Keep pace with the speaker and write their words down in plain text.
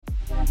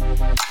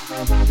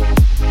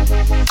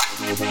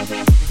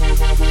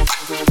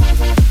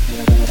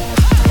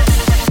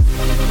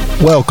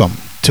Welcome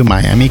to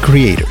Miami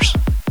Creators.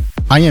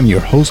 I am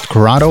your host,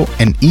 Corrado,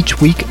 and each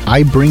week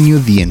I bring you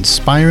the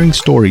inspiring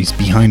stories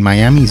behind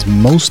Miami's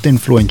most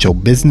influential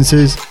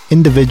businesses,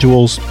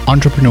 individuals,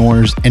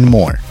 entrepreneurs, and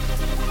more.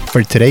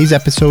 For today's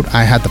episode,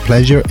 I had the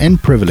pleasure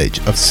and privilege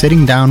of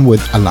sitting down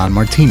with Alan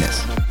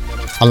Martinez.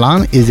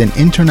 Alan is an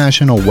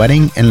international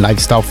wedding and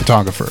lifestyle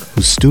photographer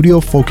whose studio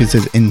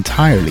focuses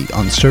entirely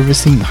on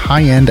servicing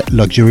high-end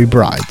luxury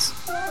brides.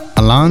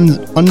 Alan's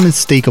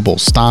unmistakable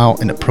style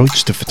and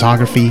approach to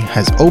photography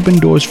has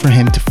opened doors for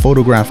him to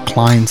photograph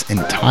clients in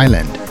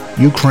Thailand,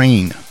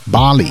 Ukraine,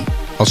 Bali,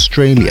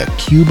 Australia,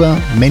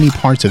 Cuba, many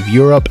parts of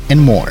Europe, and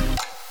more.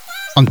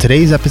 On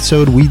today's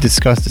episode, we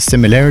discuss the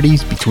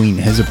similarities between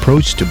his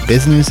approach to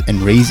business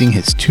and raising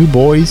his two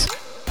boys,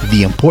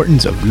 the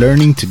importance of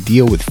learning to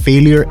deal with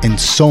failure, and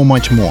so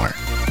much more.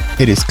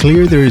 It is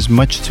clear there is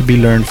much to be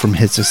learned from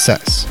his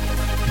success,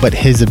 but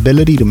his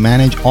ability to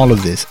manage all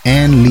of this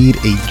and lead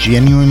a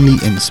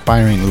genuinely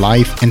inspiring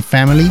life and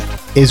family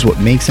is what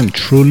makes him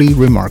truly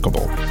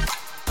remarkable.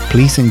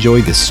 Please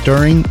enjoy this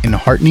stirring and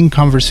heartening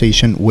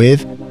conversation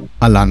with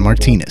Alan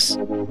Martinez.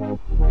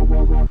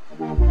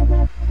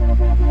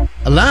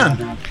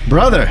 Alan,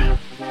 brother,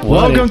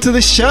 welcome to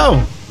the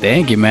show.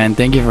 Thank you, man.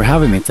 Thank you for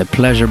having me. It's a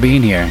pleasure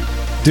being here.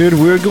 Dude,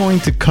 we're going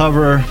to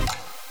cover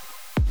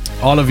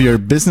all of your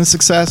business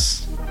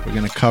success. We're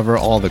going to cover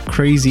all the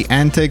crazy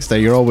antics that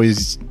you're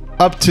always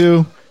up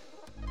to.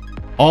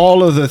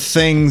 All of the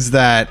things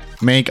that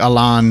make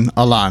Alan,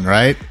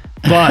 right?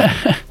 But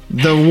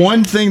the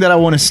one thing that I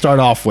want to start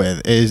off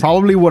with is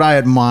probably what I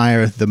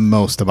admire the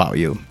most about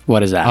you.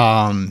 What is that?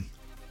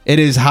 It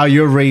is how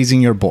you're raising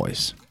your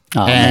boys.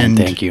 Oh, man,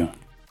 thank you.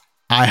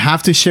 I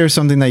have to share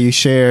something that you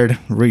shared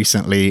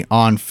recently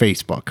on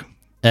Facebook.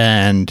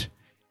 And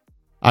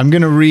I'm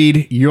going to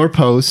read your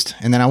post,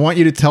 and then I want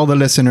you to tell the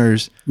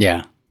listeners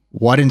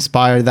what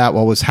inspired that,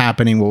 what was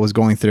happening, what was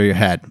going through your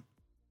head.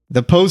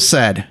 The post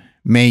said,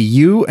 "May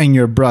you and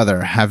your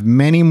brother have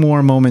many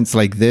more moments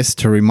like this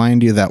to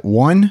remind you that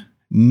 1,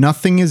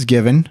 nothing is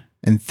given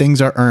and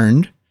things are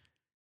earned.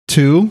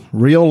 2,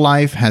 real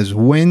life has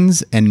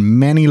wins and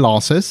many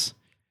losses.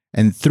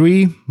 And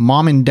 3,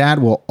 mom and dad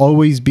will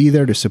always be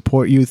there to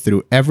support you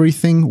through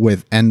everything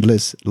with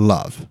endless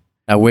love."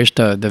 I wish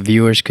the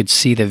viewers could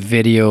see the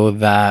video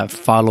that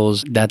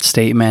follows that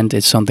statement.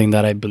 It's something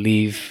that I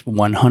believe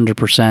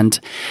 100%.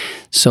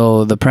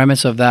 So the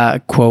premise of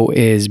that quote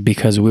is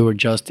because we were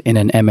just in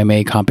an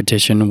MMA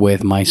competition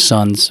with my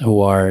sons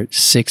who are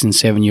 6 and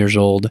 7 years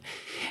old.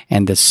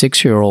 And the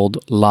 6-year-old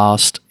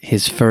lost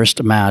his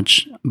first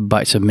match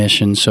by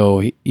submission. So,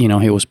 he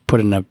was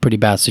put in a pretty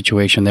bad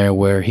situation there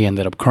where he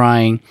ended up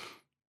crying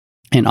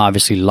and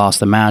obviously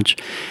lost the match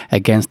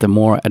against the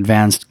more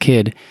advanced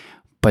kid.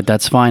 But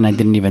that's fine. I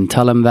didn't even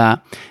tell him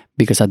that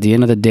because at the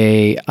end of the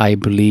day, I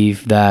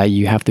believe that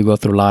you have to go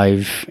through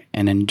life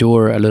and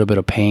endure a little bit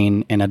of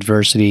pain and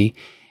adversity.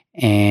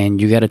 And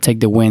you got to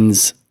take the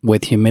wins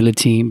with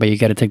humility, but you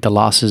got to take the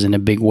losses in a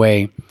big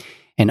way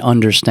and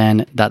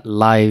understand that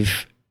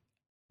life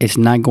is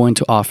not going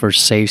to offer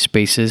safe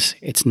spaces.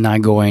 It's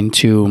not going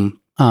to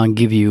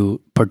give you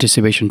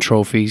participation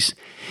trophies.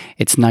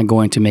 It's not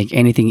going to make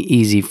anything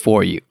easy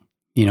for you.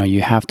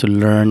 You have to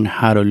learn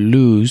how to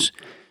lose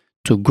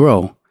to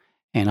grow.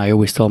 And I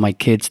always tell my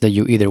kids that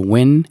you either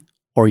win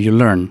or you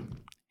learn.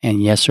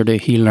 And yesterday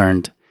he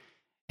learned.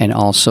 And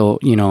also,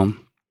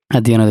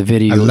 at the end of the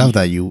video, I love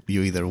that you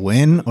either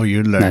win or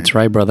you learn. That's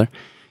right, brother.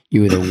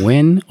 You either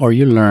win or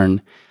you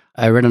learn.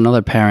 I read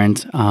another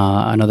parent's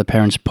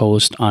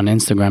post on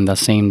Instagram that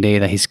same day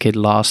that his kid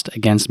lost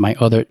against my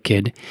other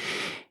kid.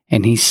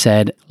 And he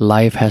said,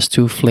 life has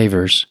 2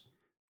 flavors,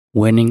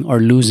 winning or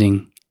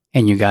losing,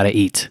 and you got to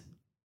eat.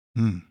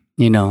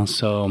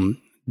 So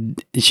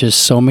it's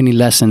just so many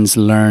lessons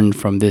learned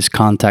from this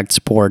contact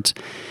sport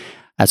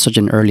at such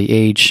an early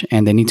age.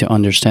 And they need to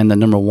understand that,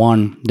 number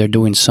one, they're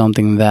doing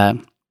something that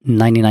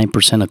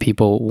 99% of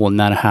people will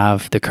not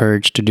have the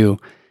courage to do,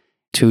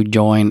 to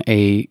join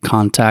a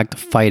contact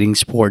fighting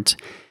sport.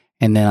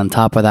 And then on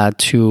top of that,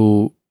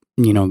 to,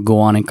 go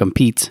on and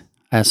compete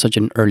at such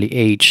an early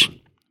age.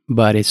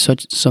 But it's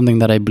something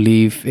that I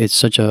believe is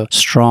such a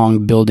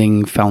strong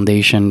building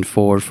foundation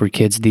for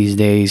kids these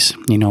days,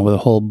 with the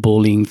whole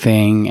bullying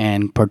thing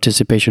and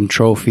participation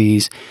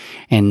trophies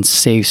and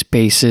safe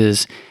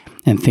spaces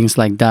and things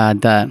like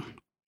that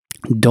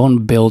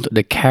don't build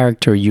the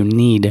character you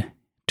need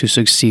to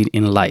succeed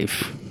in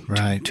life.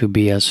 Right. To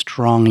be a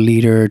strong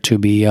leader, to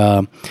be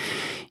a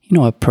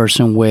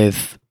person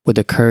with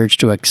the courage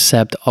to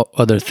accept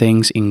other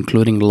things,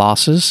 including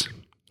losses.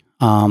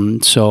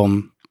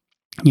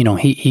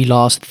 He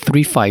lost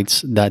 3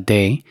 fights that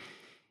day,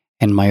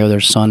 and my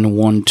other son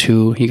won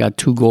 2. He got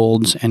 2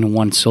 golds and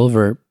 1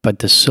 silver, but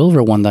the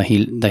silver one that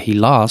he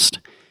lost,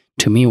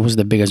 to me, was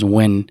the biggest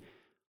win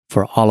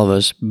for all of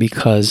us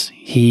because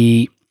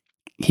he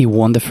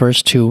won the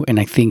first 2, and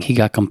I think he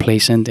got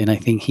complacent, and I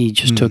think he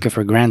just took it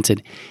for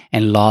granted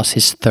and lost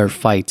his 3rd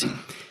fight.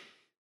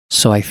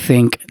 So I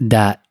think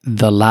that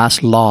the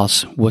last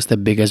loss was the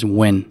biggest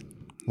win.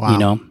 Wow. You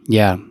know,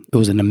 yeah, it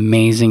was an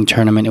amazing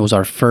tournament. It was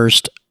our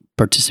first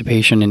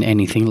participation in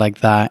anything like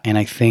that, and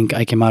I think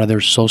I came out of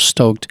there so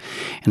stoked,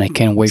 and I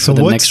can't wait for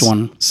the next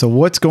one. So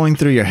what's going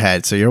through your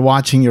head? So you're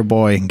watching your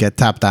boy get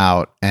tapped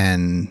out,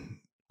 and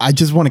I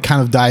just want to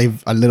kind of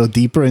dive a little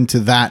deeper into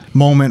that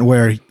moment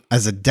where,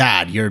 as a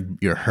dad,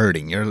 you're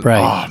hurting. You're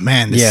right. Oh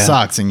man, this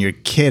sucks, and your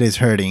kid is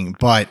hurting,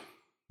 but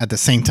at the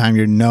same time,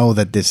 you know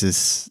that this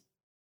is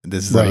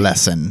a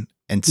lesson.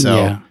 And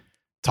so,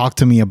 talk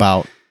to me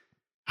about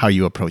how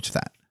you approach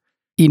that.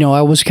 You know,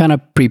 I was kind of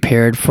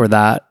prepared for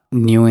that,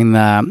 knowing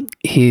that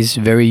he's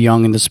very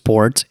young in the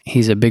sport.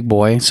 He's a big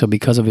boy, so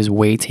because of his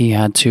weight, he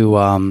had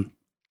to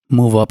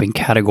move up in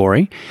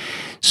category.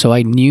 So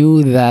I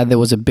knew that there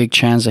was a big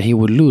chance that he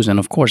would lose, and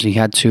of course, he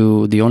had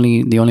to. The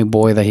only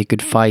boy that he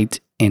could fight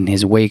in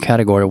his weight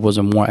category was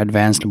a more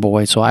advanced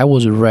boy. So I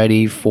was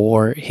ready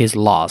for his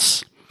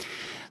loss.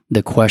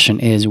 The question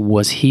is,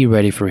 was he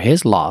ready for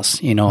his loss?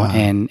 You know,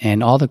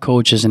 and all the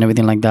coaches and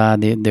everything like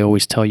that, they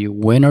always tell you,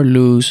 win or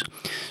lose,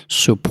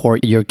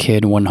 support your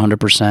kid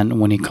 100%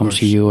 when he comes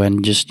to you.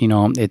 And just, you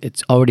know,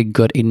 it's already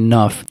good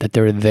enough that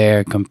they're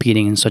there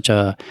competing in such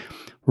a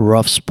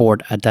rough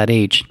sport at that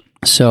age.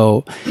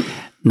 So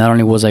not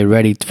only was I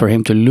ready for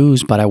him to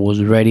lose, but I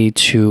was ready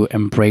to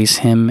embrace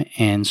him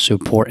and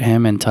support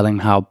him and tell him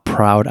how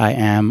proud I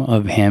am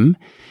of him.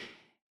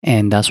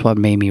 And that's what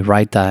made me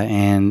write that.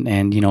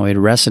 And you know, it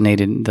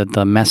resonated. That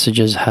the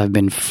messages have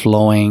been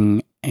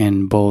flowing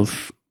in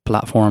both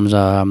platforms,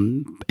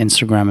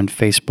 Instagram and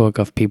Facebook,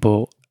 of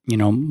people, you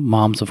know,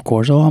 moms, of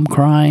course. Oh, I'm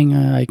crying.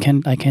 I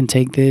can't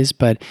take this.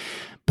 But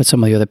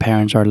some of the other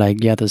parents are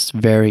like, yeah, that's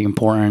very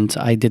important.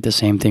 I did the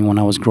same thing when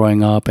I was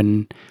growing up,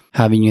 and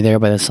having you there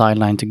by the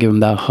sideline to give him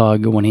that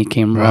hug when he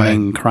came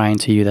running and crying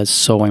to you, that's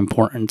so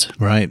important.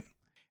 Right.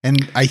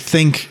 And I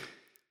think,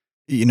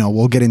 you know,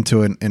 we'll get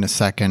into it in a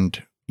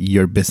second,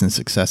 your business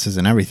successes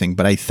and everything.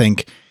 But I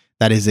think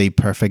that is a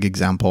perfect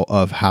example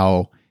of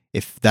how,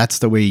 if that's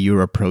the way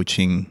you're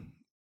approaching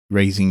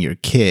raising your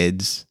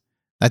kids,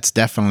 that's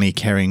definitely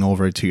carrying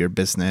over to your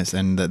business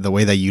and the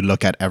way that you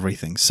look at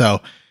everything. So,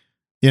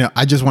 you know,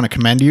 I just want to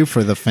commend you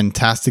for the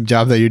fantastic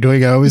job that you're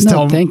doing.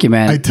 Thank you,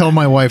 man. I tell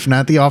my wife,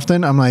 Nathy,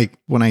 often, I'm like,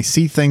 when I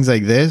see things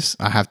like this,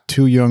 I have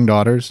 2 young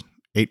daughters,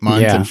 8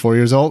 months and 4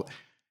 years old.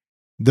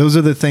 Those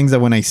are the things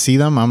that when I see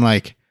them, I'm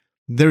like,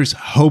 there's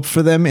hope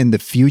for them in the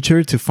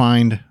future to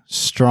find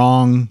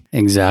strong,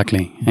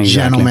 exactly.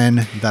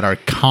 gentlemen that are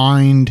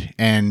kind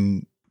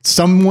and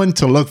someone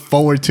to look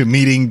forward to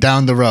meeting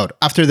down the road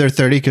after they're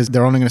 30, because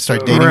they're only going to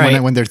start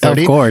dating when they're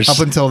 30. Of course. Up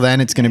until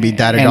then, it's going to be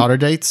dad-daughter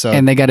dates. So,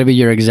 and they got to be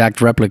your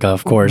exact replica,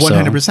 of course.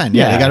 100%.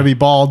 Yeah, they got to be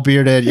bald,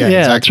 bearded. Yeah,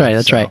 exactly.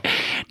 That's right.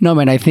 No,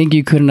 man, I think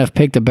you couldn't have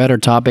picked a better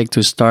topic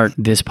to start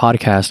this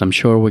podcast. I'm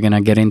sure we're going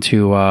to get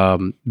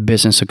into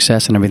business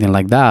success and everything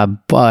like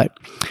that. But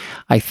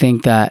I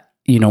think that,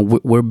 you know,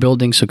 we're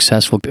building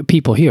successful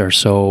people here.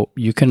 So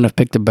you couldn't have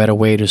picked a better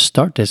way to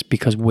start this,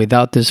 because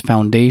without this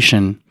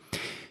foundation,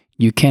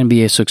 you can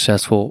be a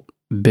successful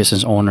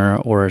business owner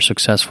or a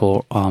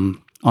successful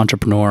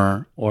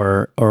entrepreneur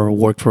or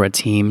work for a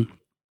team,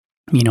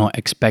 you know,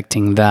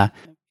 expecting that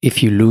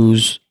if you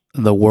lose,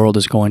 the world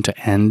is going to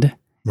end.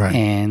 Right.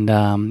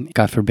 And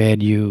God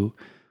forbid you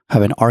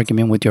have an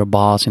argument with your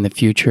boss in the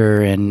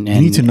future. And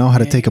you need to know how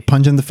to take a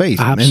punch in the face.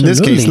 Absolutely. In this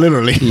case,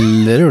 literally.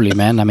 Literally,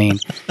 man. I mean,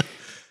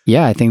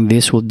 yeah, I think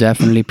this will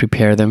definitely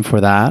prepare them for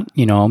that.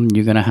 You know,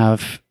 you're going to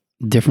have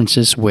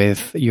differences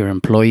with your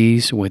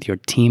employees, with your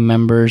team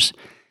members,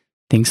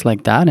 things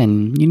like that.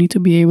 And you need to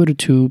be able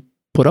to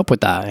put up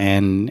with that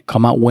and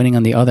come out winning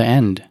on the other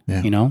end,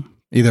 you know?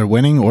 Either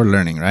winning or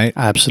learning, right?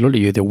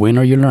 Absolutely. You either win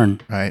or you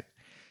learn. Right.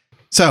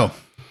 So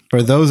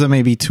for those that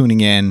may be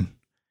tuning in,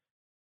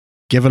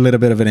 give a little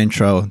bit of an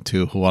intro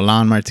to who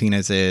Alan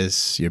Martinez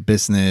is, your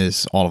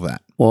business, all of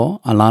that. Well,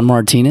 Alan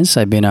Martinez,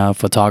 I've been a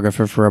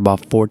photographer for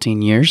about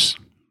 14 years.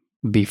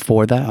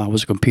 Before that, I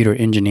was a computer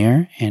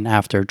engineer. And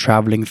after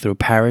traveling through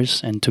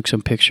Paris and took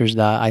some pictures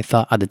that I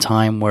thought at the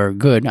time were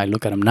good, I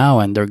look at them now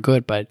and they're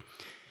good, but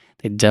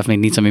they definitely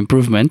need some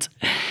improvement.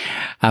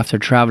 After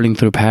traveling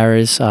through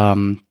Paris,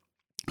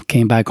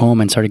 came back home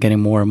and started getting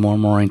more and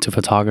more into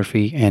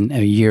photography. And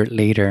a year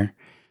later,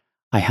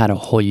 I had a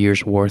whole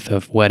year's worth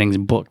of weddings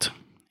booked.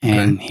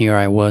 And here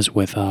I was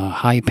with a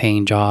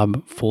high-paying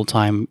job,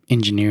 full-time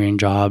engineering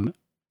job,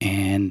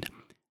 and...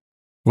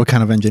 What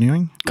kind of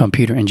engineering?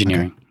 Computer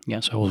engineering. Okay.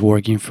 Yeah, so I was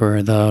working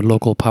for the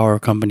local power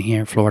company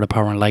here, Florida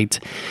Power and Light,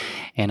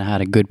 and I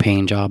had a good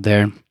paying job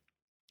there.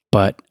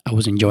 But I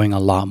was enjoying a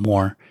lot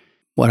more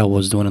what I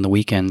was doing on the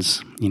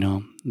weekends, you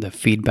know, the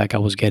feedback I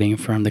was getting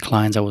from the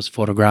clients I was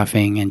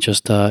photographing, and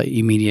just the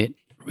immediate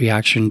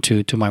reaction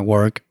to my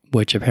work,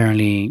 which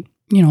apparently...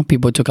 you know,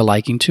 people took a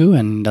liking to,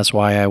 and that's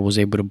why I was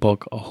able to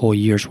book a whole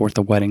year's worth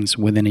of weddings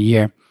within a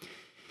year.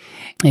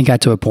 It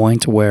got to a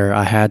point where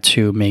I had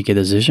to make a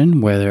decision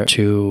whether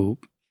to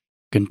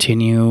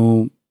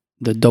continue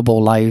the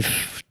double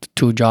life,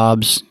 2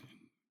 jobs,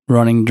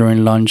 running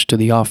during lunch to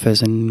the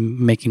office and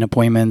making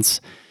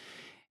appointments,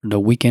 the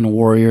weekend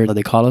warrior that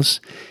they call us.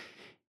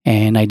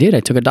 And I did.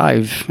 I took a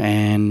dive,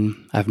 and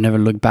I've never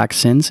looked back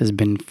since. It's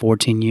been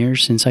 14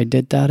 years since I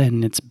did that,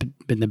 and it's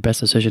been the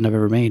best decision I've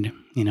ever made,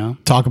 you know?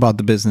 Talk about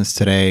the business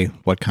today.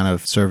 What kind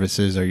of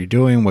services are you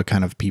doing? What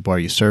kind of people are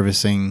you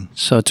servicing?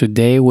 So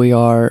today we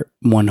are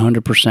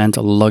 100%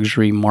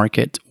 luxury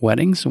market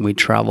weddings. We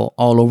travel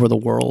all over the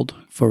world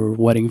for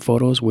wedding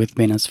photos. We've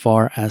been as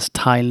far as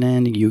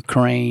Thailand,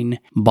 Ukraine,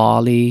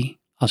 Bali,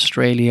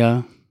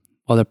 Australia,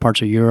 other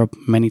parts of Europe,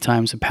 many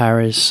times,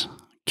 Paris,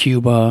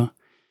 Cuba.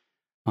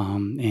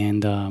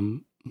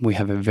 We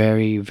have a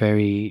very,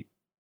 very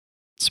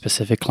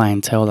specific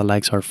clientele that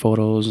likes our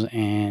photos,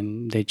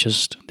 and they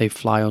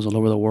fly us all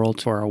over the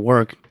world for our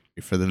work.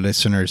 For the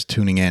listeners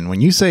tuning in,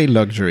 when you say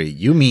luxury,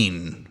 you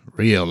mean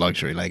real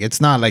luxury. Like,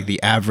 it's not like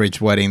the average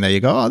wedding that you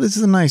go, oh, this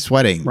is a nice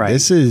wedding.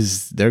 Right.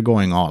 They're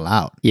going all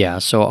out. Yeah.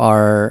 So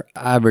our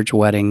average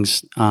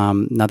weddings,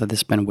 not that they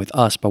spend with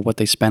us, but what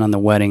they spend on the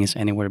wedding is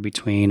anywhere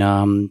between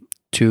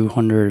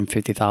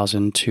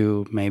 $250,000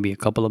 to maybe a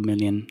couple of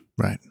million.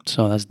 Right.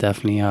 So that's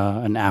definitely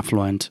an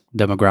affluent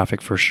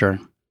demographic for sure.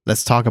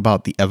 Let's talk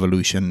about the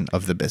evolution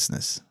of the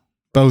business.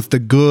 Both the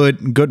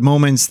good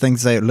moments,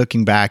 things that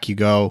looking back, you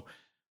go,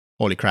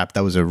 holy crap,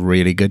 that was a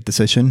really good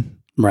decision.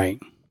 Right.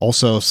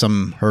 Also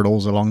some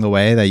hurdles along the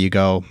way that you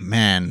go,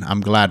 man,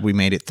 I'm glad we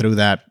made it through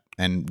that.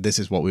 And this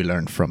is what we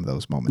learned from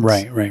those moments.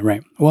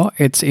 Right. Well,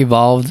 it's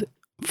evolved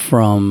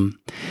from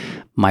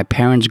my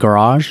parents'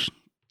 garage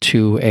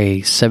to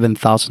a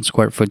 7,000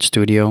 square foot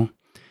studio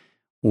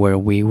where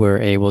we were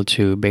able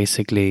to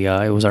basically,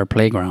 it was our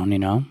playground, you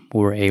know.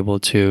 We were able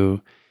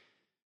to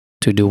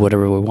do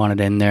whatever we wanted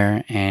in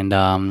there. And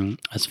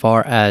as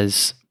far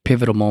as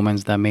pivotal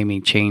moments that made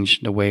me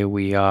change the way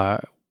we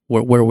are,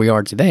 where we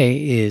are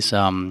today is,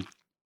 I'll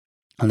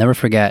never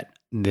forget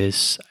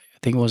this. I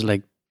think it was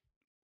like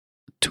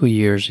 2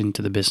 years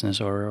into the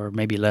business or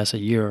maybe less, a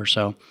year or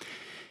so.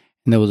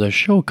 And there was a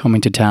show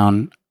coming to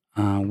town,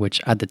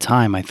 which at the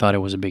time I thought it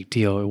was a big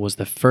deal. It was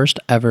the first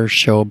ever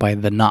show by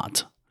The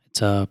Knot.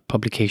 It's a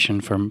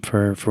publication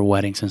for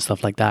weddings and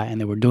stuff like that. And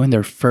they were doing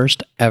their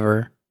first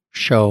ever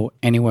show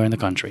anywhere in the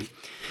country.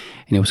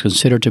 And it was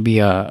considered to be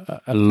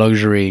a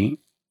luxury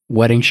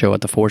wedding show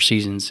at the Four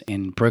Seasons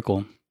in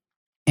Brickell.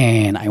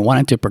 And I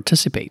wanted to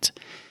participate.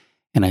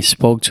 And I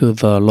spoke to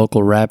the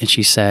local rep, and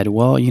she said,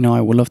 well, you know, I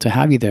would love to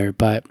have you there,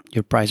 but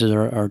your prices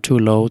are too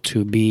low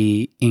to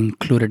be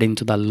included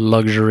into the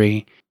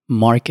luxury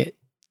market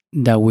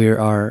that we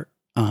are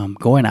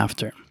going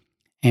after.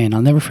 And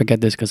I'll never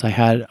forget this because I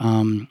had,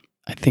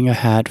 I think I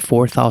had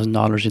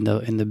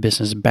 $4,000 in the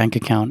business bank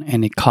account,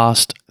 and it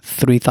cost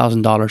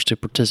 $3,000 to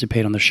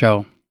participate on the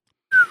show.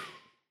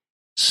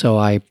 So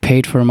I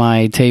paid for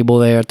my table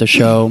there at the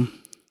show,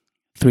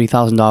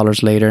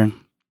 $3,000 later,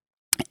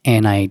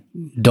 and I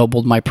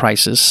doubled my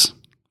prices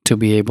to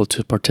be able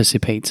to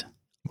participate.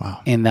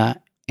 Wow. In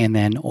that. And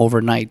then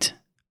overnight,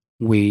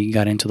 we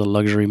got into the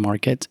luxury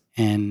market,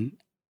 and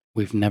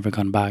we've never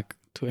gone back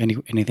to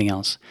anything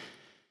else.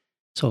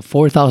 So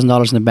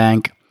 $4,000 in the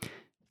bank,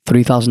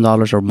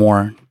 $3,000 or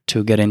more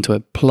to get into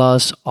it,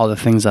 plus all the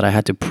things that I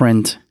had to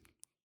print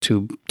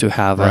to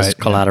have as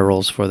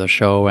collaterals for the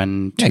show.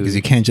 And because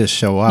you can't just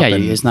show up. Yeah,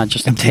 it's not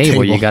just a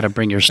table. You got to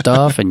bring your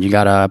stuff, and you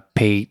got to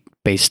pay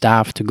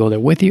staff to go there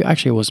with you.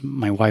 Actually, it was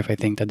my wife, I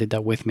think, that did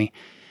that with me.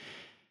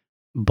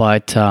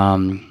 But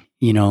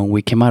you know,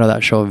 we came out of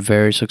that show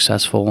very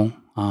successful.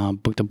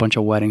 Booked a bunch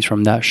of weddings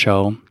from that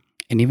show,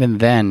 and even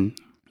then,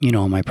 you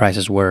know, my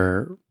prices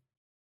were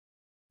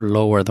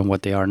lower than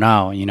what they are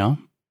now, you know?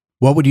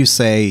 What would you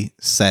say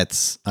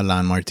sets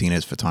Alan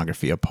Martinez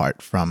photography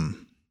apart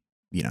from,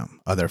 you know,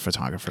 other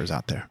photographers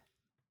out there?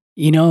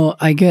 You know,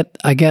 I get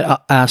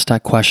asked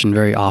that question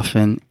very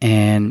often,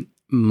 and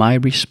my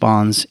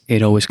response,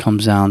 it always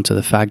comes down to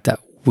the fact that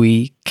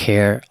we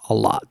care a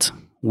lot.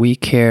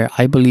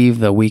 I believe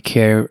that we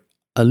care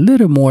a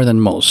little more than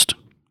most.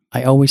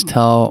 I always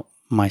tell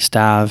my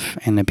staff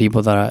and the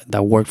people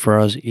that work for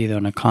us, either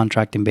on a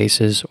contracting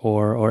basis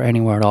or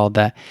anywhere at all,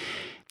 that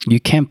you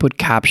can't put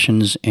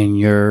captions in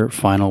your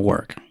final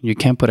work. You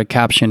can't put a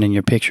caption in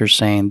your picture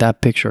saying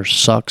that picture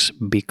sucks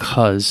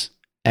because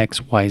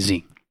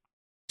XYZ.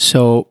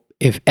 So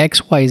if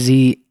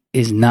XYZ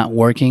is not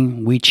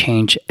working, we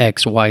change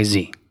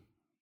XYZ.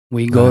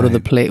 We go to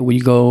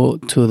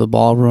the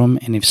ballroom,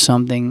 and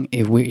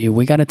if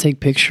we got to take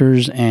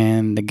pictures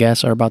and the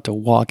guests are about to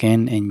walk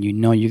in, and you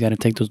know you got to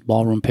take those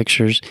ballroom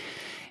pictures,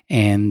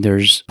 and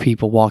there's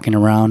people walking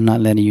around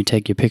not letting you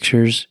take your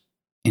pictures,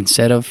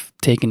 instead of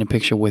taking a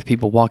picture with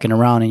people walking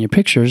around in your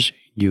pictures,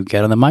 you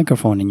get on the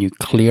microphone and you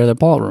clear the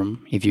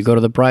ballroom. If you go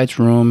to the bride's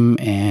room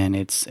and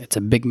it's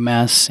a big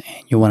mess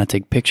and you want to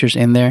take pictures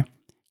in there,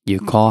 you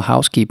call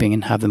housekeeping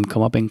and have them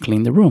come up and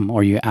clean the room,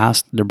 or you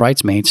ask the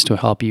bridesmaids to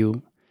help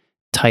you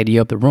tidy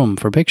up the room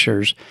for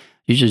pictures.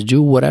 You just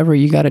do whatever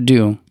you got to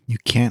do. You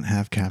can't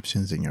have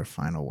captions in your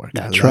final work.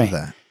 That's I love right.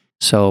 that.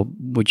 So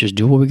we just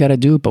do what we got to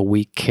do, but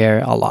we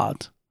care a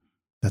lot.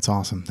 That's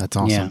awesome. That's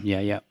awesome.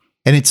 Yeah.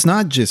 And it's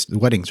not just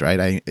weddings,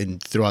 right?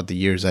 And throughout the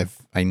years,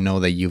 I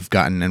know that you've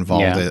gotten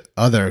involved in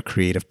other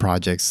creative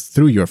projects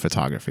through your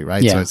photography,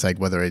 right? Yeah. So it's like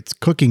whether it's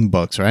cooking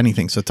books or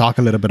anything. So talk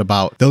a little bit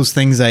about those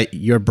things that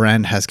your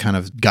brand has kind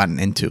of gotten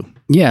into.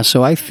 Yeah,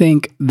 so I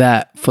think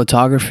that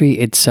photography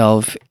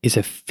itself is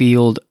a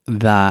field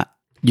that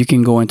you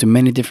can go into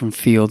many different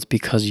fields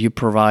because you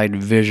provide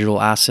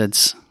visual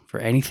assets for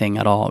anything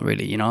at all,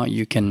 really. You know,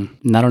 you can,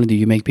 not only do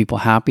you make people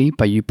happy,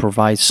 but you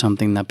provide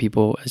something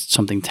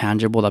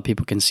tangible that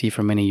people can see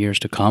for many years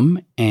to come.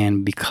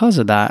 And because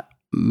of that,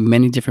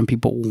 many different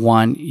people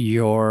want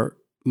to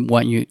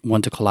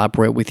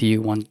collaborate with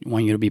you, want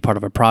you to be part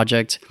of a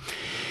project.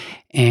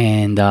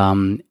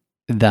 And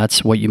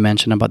that's what you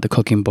mentioned about the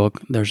cooking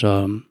book. There's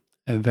a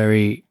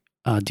very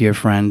dear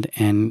friend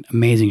and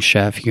amazing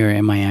chef here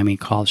in Miami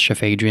called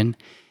Chef Adrian.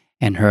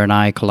 And her and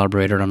I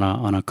collaborated on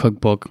a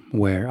cookbook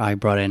where I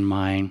brought in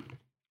my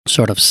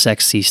sort of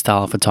sexy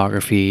style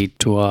photography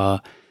to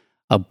a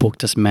book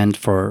that's meant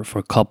for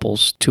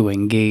couples to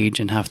engage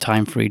and have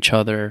time for each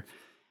other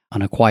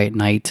on a quiet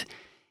night.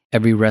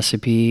 Every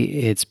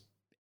recipe, it's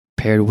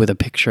paired with a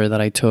picture that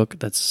I took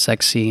that's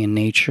sexy in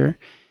nature.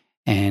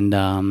 And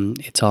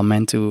it's all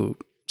meant to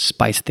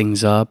spice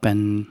things up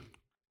and,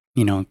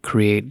 you know,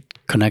 create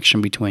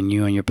connection between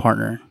you and your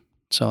partner.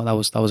 So that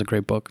was a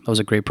great book. That was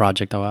a great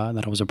project that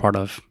I was a part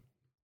of.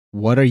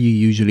 What are you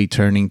usually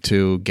turning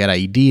to get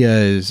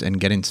ideas and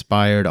get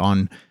inspired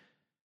on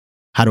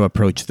how to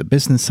approach the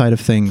business side of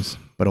things,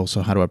 but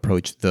also how to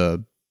approach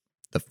the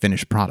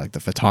finished product,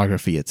 the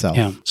photography itself?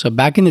 Yeah. So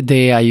back in the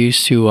day, I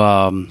used to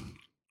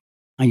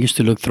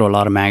look through a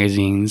lot of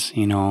magazines,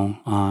 you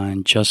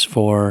know, just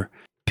for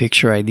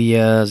picture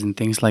ideas and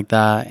things like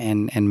that,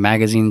 and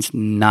magazines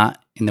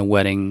not in the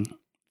wedding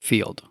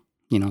field,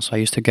 you know. So I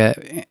used to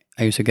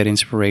get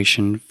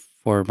inspiration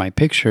for my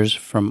pictures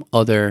from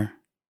other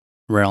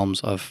realms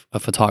of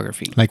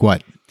photography. Like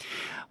what?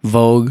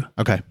 Vogue.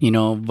 Okay. You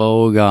know,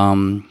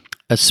 Vogue,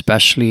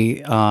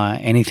 especially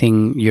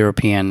anything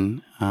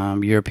European.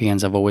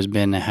 Europeans have always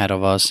been ahead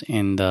of us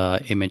in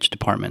the image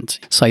department.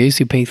 So I used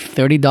to pay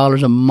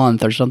 $30 a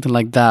month or something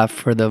like that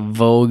for the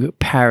Vogue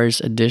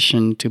Paris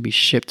edition to be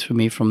shipped to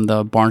me from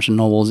the Barnes &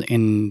 Nobles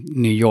in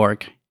New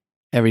York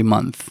every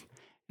month.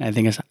 And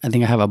I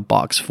think I have a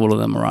box full of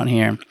them around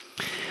here.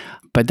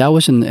 But that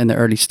was in the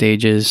early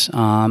stages.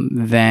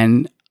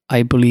 Then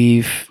I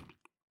believe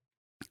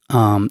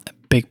a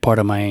big part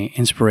of my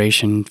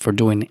inspiration for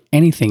doing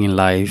anything in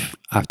life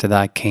after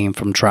that came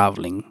from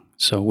traveling.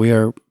 So we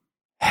are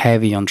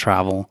heavy on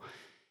travel.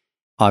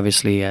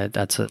 Obviously,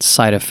 that's a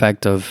side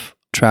effect of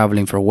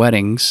traveling for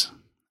weddings.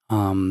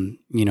 You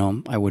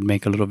know, I would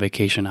make a little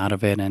vacation out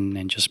of it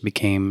and just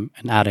became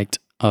an addict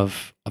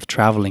of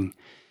traveling.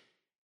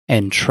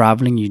 And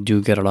traveling, you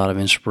do get a lot of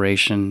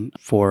inspiration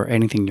for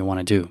anything you want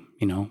to do,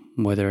 you know,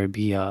 whether it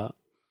be a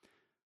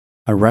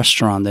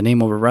restaurant, the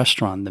name of a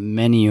restaurant, the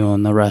menu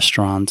on the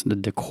restaurant, the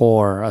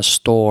decor, a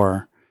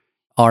store,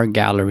 art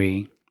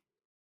gallery,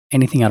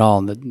 anything at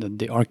all,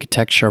 the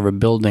architecture of a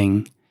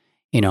building.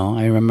 You know,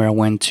 I remember I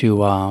went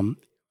to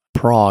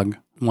Prague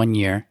one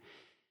year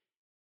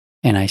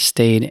and I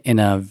stayed in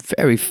a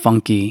very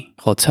funky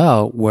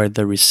hotel where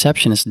the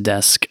receptionist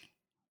desk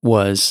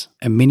was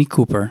a Mini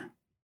Cooper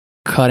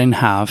cut in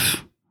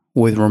half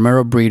with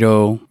Romero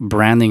Brito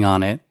branding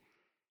on it,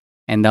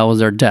 and that was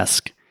their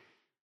desk.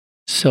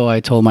 So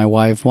I told my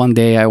wife, one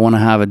day I want to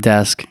have a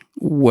desk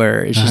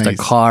where it's just a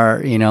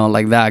car, you know,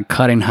 like that,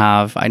 cut in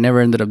half. I never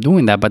ended up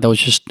doing that, but that was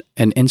just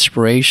an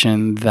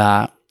inspiration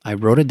that I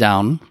wrote it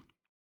down.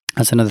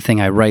 That's another thing.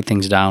 I write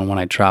things down when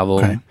I travel.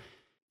 Okay.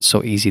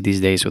 So easy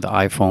these days with the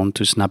iPhone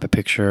to snap a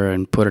picture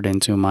and put it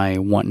into my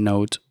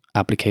OneNote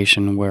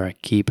application where I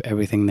keep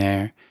everything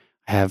there.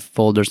 I have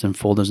folders and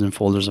folders and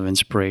folders of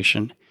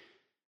inspiration.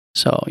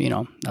 So, you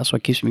know, that's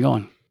what keeps me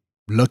going.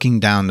 Looking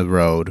down the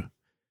road,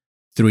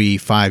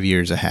 3-5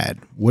 years ahead,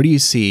 where do you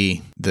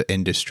see the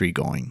industry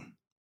going?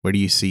 Where do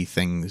you see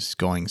things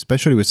going,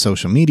 especially with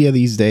social media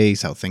these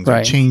days, how things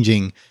are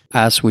changing?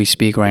 As we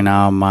speak right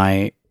now,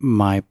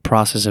 my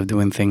process of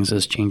doing things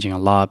is changing a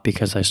lot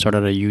because I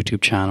started a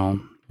YouTube channel,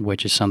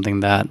 which is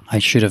something that I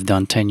should have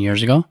done 10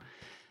 years ago.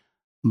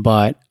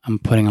 But I'm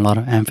putting a lot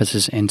of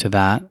emphasis into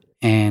that.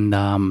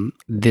 And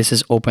this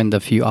has opened a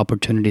few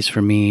opportunities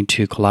for me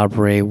to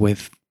collaborate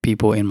with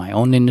people in my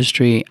own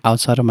industry,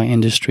 outside of my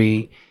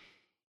industry,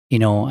 you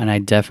know, and I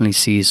definitely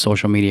see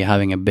social media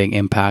having a big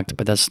impact,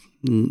 but that's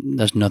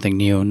nothing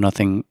new,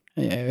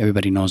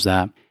 everybody knows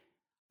that.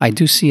 I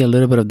do see a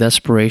little bit of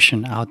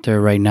desperation out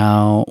there right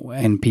now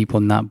and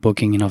people not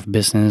booking enough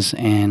business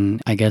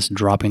and I guess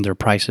dropping their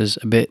prices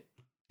a bit,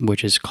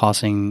 which is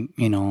causing,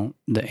 you know,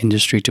 the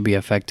industry to be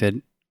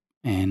affected.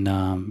 And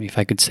if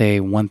I could say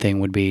one thing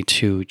would be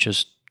to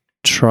just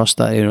trust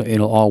that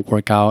it'll all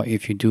work out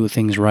if you do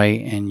things right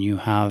and you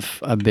have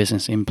a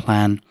business in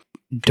plan.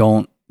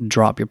 Don't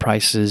drop your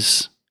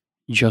prices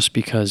just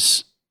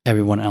because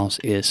everyone else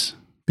is.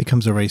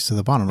 Becomes a race to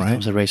the bottom, right?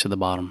 Becomes a race to the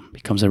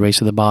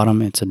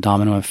bottom. It's a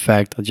domino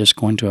effect that's just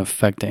going to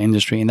affect the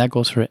industry. And that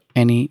goes for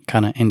any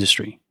kind of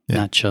industry.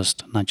 not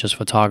just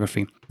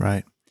photography.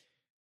 Right.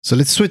 So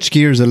let's switch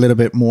gears a little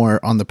bit more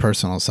on the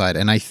personal side.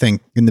 And I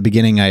think in the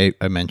beginning, I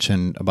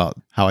mentioned about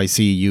how I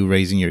see you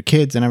raising your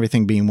kids and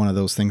everything being one of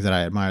those things that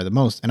I admire the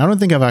most. And I don't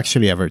think I've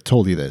actually ever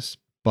told you this,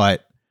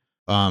 but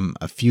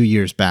a few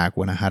years back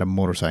when I had a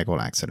motorcycle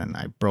accident,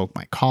 I broke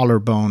my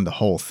collarbone, the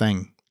whole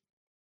thing.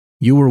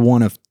 You were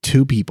one of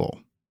two people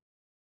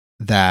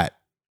that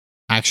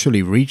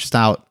actually reached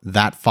out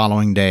that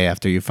following day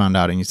after you found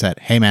out and you said,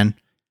 hey man,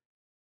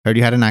 heard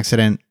you had an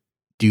accident.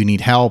 Do you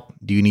need help?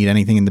 Do you need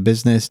anything in the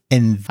business?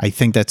 And I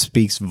think that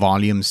speaks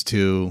volumes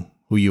to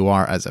who you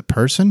are as a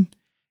person.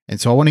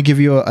 And so I want to give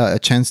you a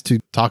chance to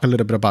talk a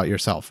little bit about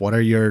yourself. What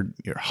are your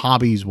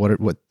hobbies? What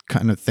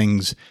kind of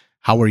things?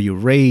 How were you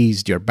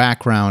raised? Your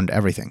background,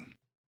 everything.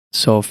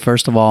 So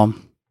first of all,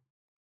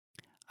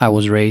 I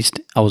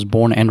was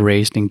born and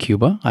raised in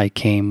Cuba. I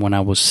came when I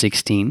was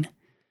 16.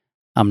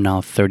 I'm now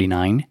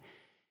 39.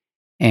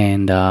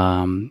 And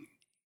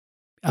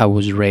I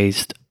was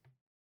raised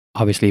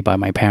obviously by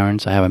my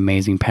parents. I have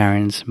amazing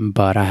parents,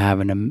 but I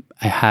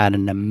had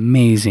an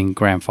amazing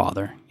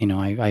grandfather. You know,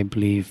 I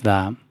believe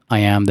that I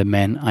am the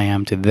man I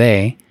am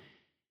today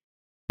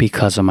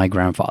because of my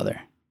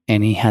grandfather.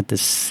 And he had the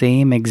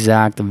same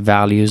exact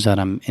values that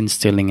I'm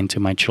instilling into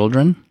my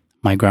children.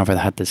 My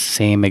grandfather had the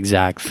same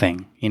exact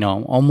thing. You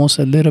know, almost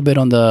a little bit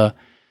on the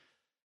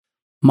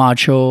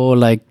macho,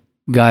 like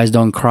guys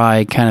don't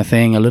cry kind of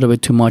thing. A little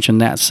bit too much on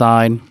that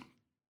side.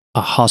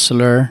 A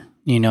hustler,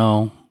 you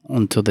know,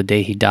 until the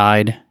day he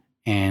died,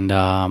 and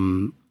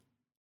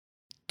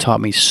taught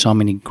me so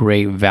many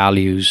great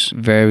values.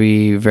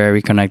 Very,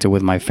 very connected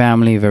with my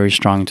family, very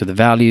strong to the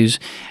values.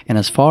 And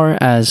as far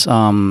as,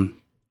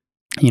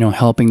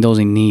 helping those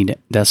in need,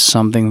 that's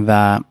something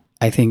that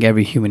I think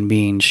every human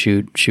being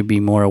should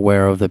be more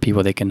aware of, the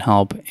people they can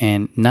help.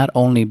 And not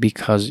only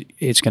because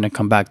it's going to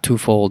come back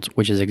twofold,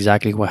 which is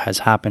exactly what has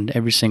happened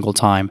every single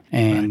time.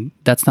 And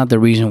that's not the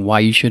reason why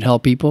you should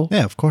help people.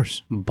 Yeah, of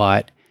course.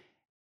 But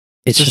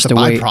it's just a the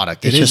way.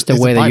 byproduct. It's just the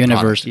way the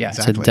universe. Yeah,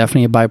 exactly. It's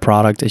definitely a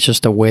byproduct. It's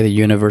just the way the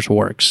universe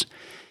works,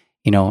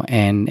 you know.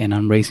 And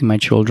I'm raising my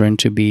children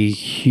to be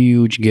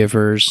huge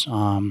givers.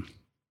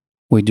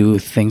 We do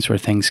things for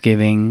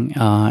Thanksgiving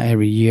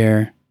every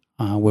year,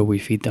 where we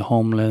feed the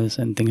homeless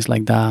and things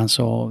like that.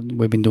 So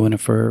we've been doing it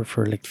for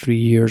like 3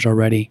 years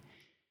already.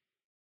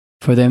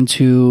 For them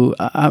to,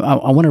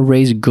 I want to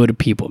raise good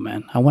people,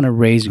 man. I want to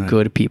raise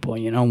good people.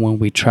 You know, when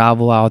we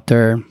travel out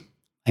there,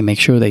 I make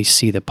sure they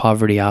see the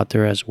poverty out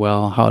there as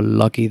well, how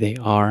lucky they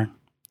are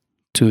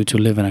to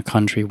live in a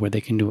country where they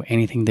can do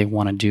anything they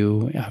want to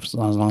do as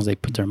long as they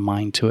put their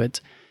mind to it.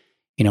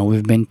 You know,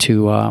 we've been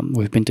to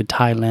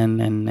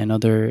Thailand and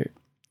other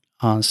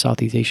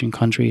Southeast Asian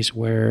countries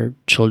where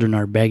children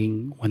are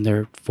begging when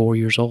they're 4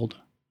 years old.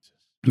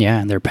 Yeah,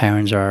 and their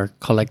parents are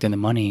collecting the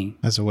money.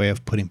 As a way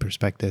of putting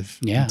perspective.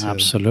 Yeah,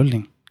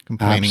 absolutely.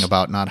 Complaining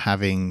about not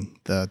having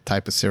the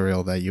type of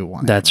cereal that you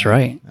want. That's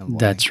right.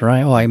 That's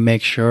right. Oh, I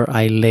make sure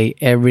I lay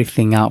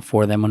everything out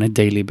for them on a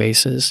daily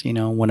basis, you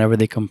know, whenever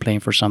they complain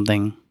for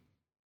something.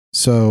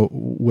 So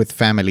with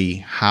family,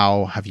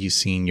 how have you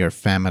seen your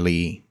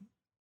family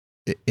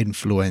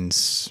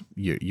influence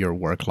your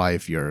work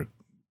life, your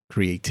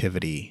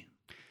creativity?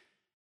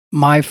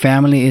 My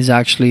family is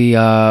actually,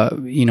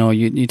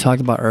 you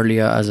talked about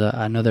earlier as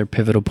another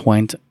pivotal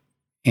point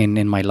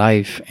in my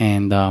life.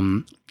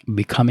 And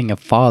becoming a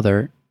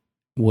father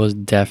was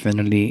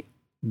definitely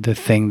the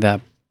thing that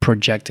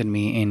projected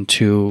me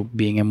into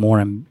being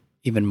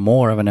even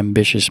more of an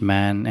ambitious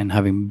man and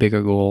having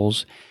bigger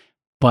goals,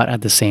 but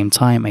at the same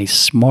time a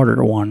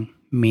smarter one,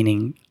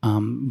 meaning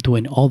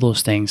doing all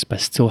those things but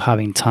still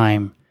having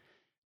time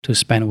to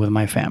spend with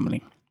my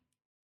family.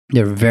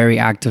 They're very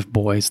active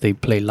boys. They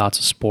play lots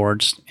of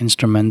sports,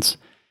 instruments.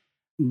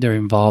 They're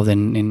involved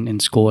in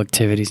school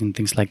activities and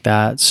things like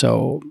that.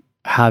 So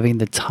having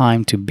the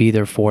time to be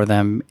there for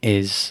them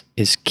is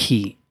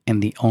key.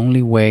 And the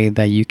only way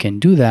that you can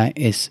do that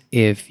is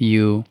if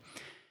you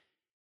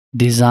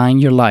design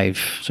your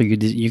life. So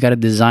you got to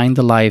design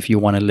the life you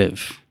want to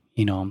live,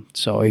 you know.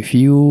 So if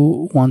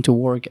you want to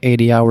work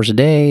 80 hours a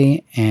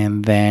day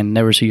and then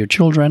never see your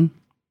children,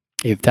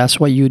 if that's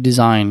what you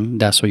design,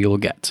 that's what you'll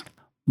get.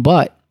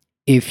 But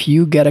if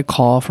you get a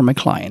call from a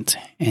client,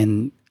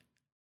 and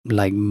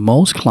like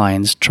most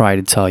clients try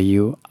to tell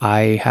you,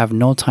 I have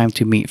no time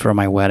to meet for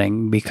my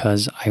wedding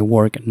because I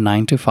work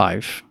 9 to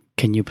 5.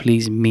 Can you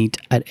please meet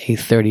at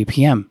 8:30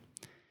 p.m.?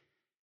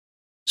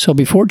 So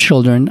before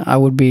children, I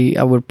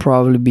would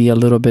probably be a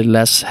little bit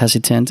less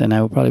hesitant, and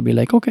I would probably be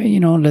like, okay,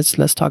 you know,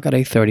 let's talk at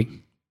 8:30.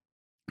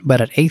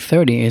 But at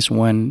 8:30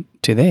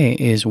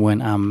 is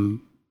when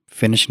I'm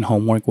finishing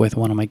homework with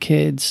one of my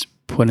kids,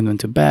 putting them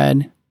to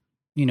bed,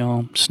 you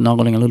know,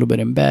 snuggling a little bit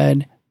in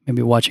bed,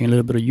 maybe watching a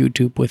little bit of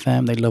YouTube with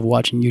them. They love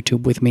watching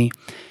YouTube with me.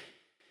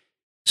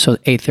 So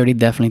 8:30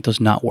 definitely does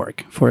not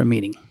work for a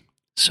meeting.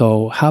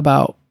 So how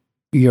about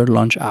your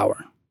lunch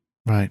hour?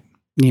 Right.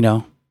 You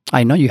know,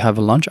 I know you have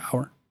a lunch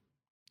hour.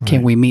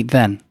 Can we meet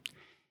then?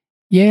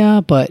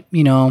 Yeah, but,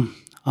 you know,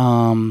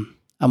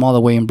 I'm all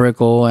the way in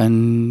Brickell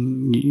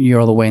and you're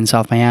all the way in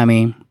South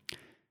Miami.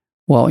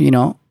 Well,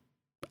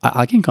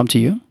 I can come to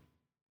you.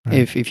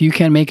 Right. If you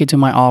can make it to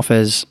my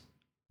office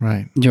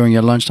right during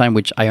your lunchtime,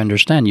 which I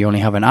understand you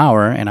only have an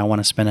hour, and I want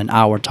to spend an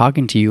hour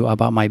talking to you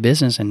about my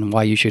business and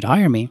why you should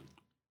hire me,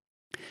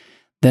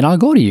 then I'll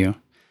go to you.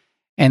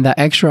 And that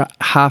extra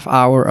half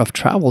hour of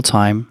travel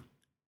time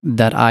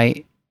that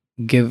I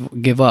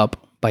give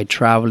up by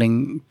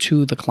traveling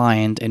to the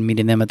client and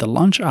meeting them at the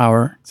lunch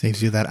hour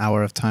saves you that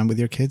hour of time with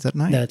your kids at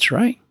night. That's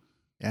right.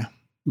 Yeah.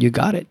 You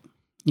got it.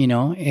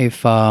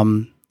 If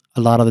a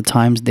lot of the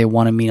times they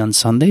want to meet on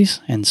Sundays,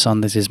 and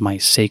Sundays is my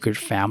sacred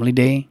family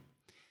day.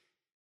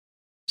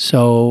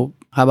 So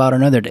how about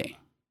another day?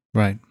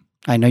 Right.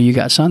 I know you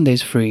got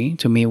Sundays free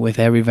to meet with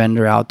every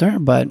vendor out there,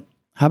 but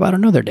how about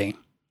another day?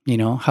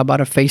 How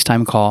about a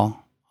FaceTime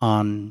call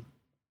on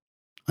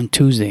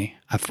Tuesday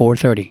at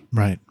 4:30?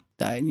 Right.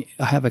 I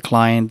have a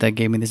client that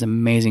gave me this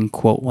amazing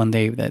quote one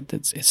day that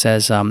it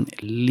says,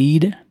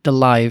 lead the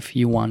life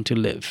you want to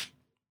live.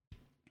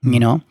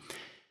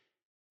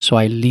 So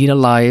I lead a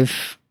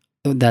life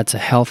that's a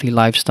healthy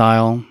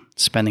lifestyle,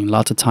 spending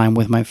lots of time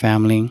with my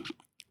family.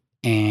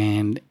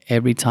 And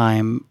every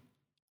time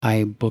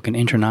I book an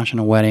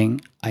international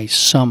wedding, I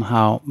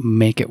somehow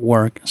make it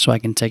work so I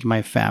can take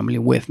my family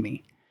with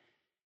me.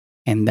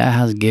 And that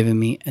has given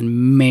me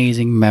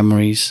amazing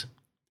memories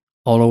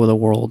all over the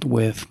world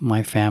with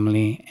my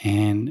family,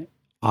 and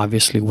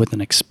obviously with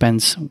an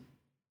expense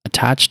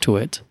attached to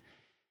it.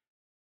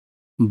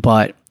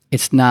 But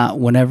it's not,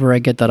 whenever I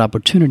get that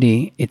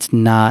opportunity, it's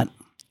not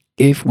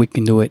if we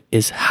can do it,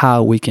 it's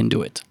how we can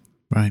do it.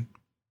 Right.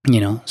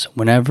 So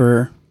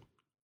whenever,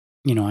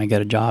 I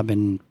get a job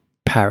in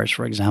Paris,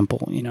 for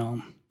example, if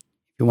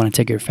you want to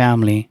take your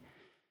family,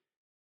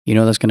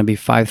 that's going to be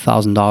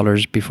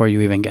 $5,000 before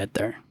you even get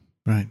there.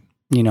 Right.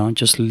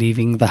 Just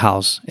leaving the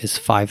house is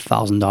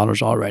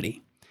 $5,000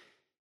 already.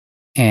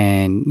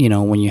 And,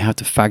 when you have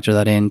to factor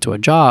that into a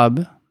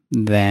job,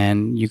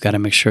 then you got to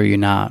make sure you're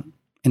not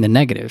in the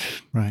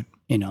negative. Right.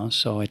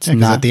 So it's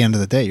because not, at the end of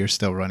the day, you're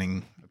still running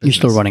a business. You're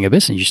still running a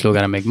business. You still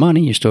got to make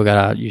money. You still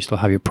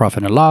have your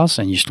profit and loss,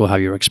 and you still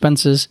have your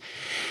expenses.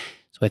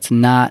 So it's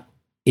not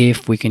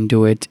if we can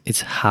do it,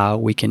 it's how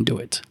we can do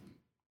it.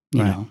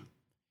 You know?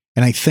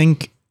 And I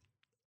think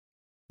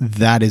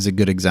that is a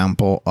good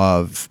example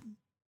of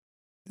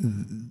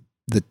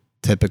the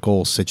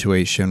typical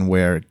situation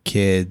where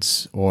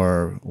kids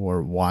or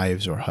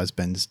wives or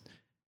husbands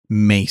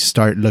may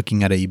start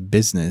looking at a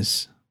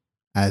business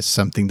as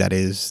something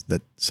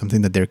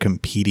that they're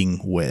competing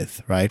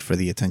with, right? For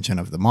the attention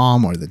of the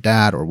mom or the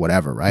dad or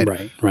whatever,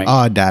 right?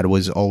 Right. Dad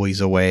was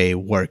always away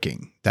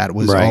working. Dad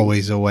was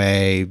always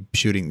away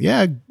shooting.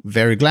 Yeah,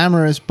 very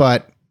glamorous,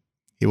 but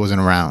he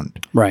wasn't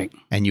around. Right.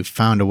 And you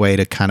found a way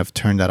to kind of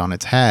turn that on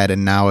its head,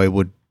 and now it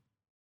would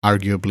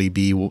arguably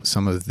be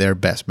some of their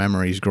best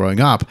memories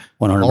growing up.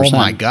 100%. Oh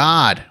my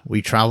God,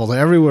 we traveled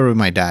everywhere with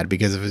my dad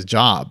because of his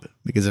job,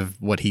 because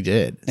of what he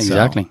did.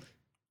 Exactly. So,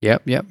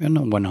 Yep.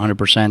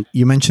 100%.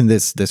 You mentioned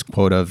this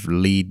quote of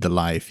lead the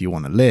life you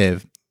want to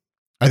live.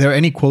 Are there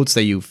any quotes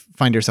that you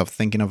find yourself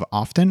thinking of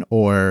often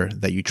or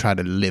that you try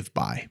to live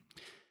by?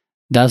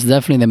 That's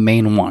definitely the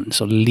main one.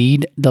 So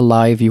lead the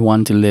life you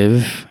want to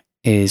live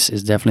is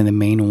definitely the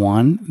main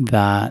one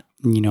that,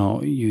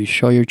 you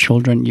show your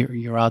children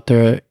you're out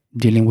there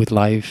dealing with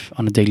life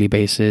on a daily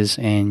basis,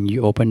 and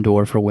you open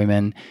door for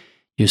women.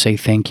 You say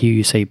thank you,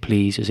 you say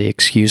please, you say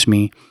excuse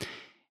me,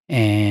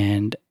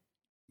 and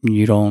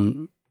you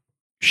don't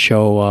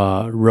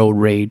show road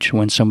rage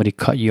when somebody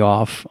cut you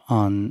off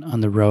on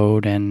the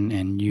road,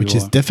 and you, which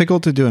is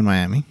difficult to do in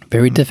Miami.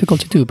 Very difficult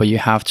to do, but you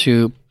have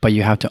to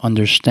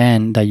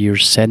understand that you're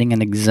setting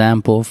an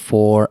example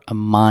for a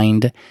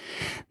mind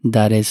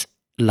that is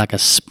like a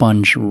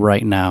sponge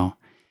right now,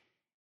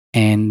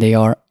 and they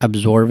are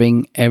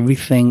absorbing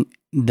everything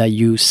that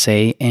you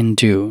say and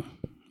do.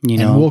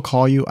 And we'll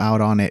call you out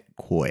on it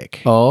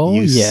quick. Oh,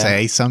 you yeah.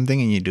 say something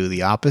and you do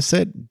the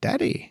opposite,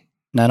 daddy.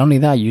 Not only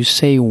that, you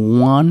say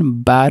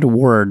one bad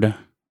word,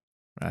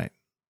 right?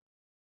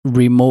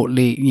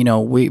 Remotely,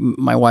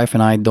 my wife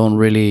and I don't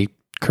really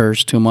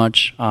curse too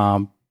much,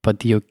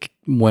 but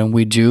when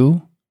we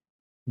do,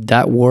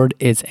 that word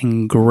is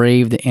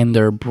engraved in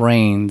their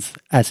brains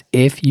as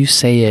if you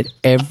say it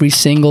every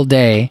single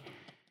day,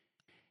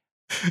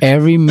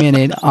 every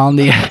minute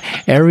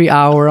every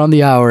hour on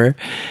the hour.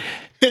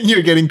 And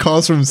you're getting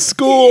calls from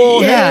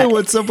school. Yeah. Hey,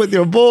 what's up with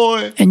your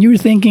boy? And you're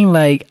thinking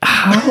like,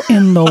 how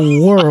in the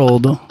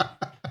world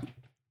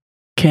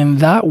can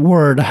that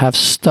word have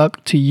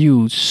stuck to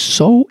you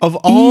so of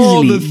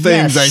all easily? The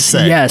things I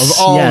say. Yes.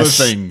 Of all the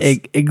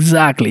things.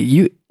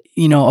 Exactly.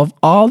 Of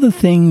all the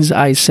things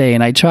I say,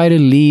 and I try to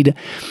lead,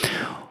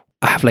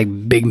 I have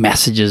like big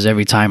messages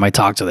every time I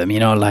talk to them,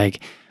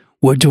 like,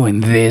 we're doing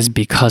this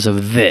because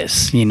of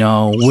this,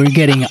 we're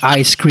getting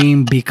ice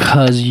cream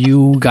because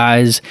you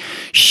guys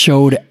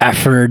showed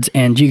effort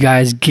and you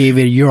guys gave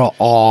it your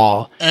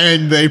all.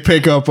 And they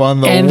pick up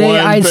on the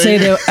I'd say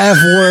the F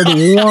word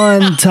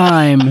one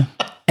time,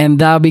 and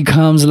that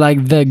becomes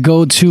like the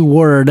go-to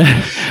word.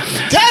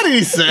 Daddy, what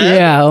he said.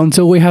 Yeah,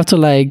 until we have to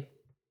like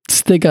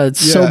stick a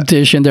soap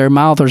dish in their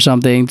mouth or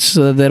something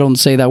so that they don't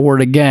say that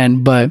word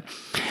again. But,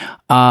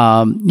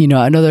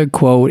 another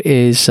quote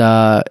is,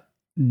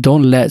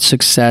 don't let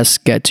success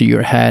get to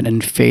your head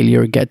and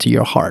failure get to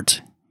your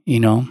heart.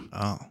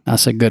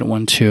 That's a good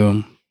one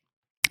too.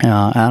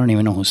 I don't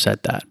even know who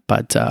said that,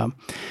 but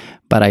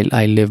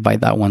I live by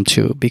that one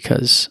too,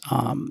 because,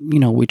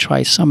 we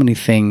try so many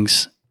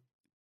things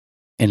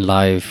in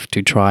life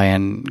to try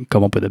and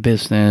come up with a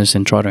business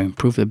and try to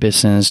improve the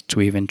business,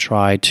 to even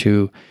try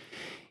to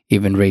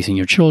even raising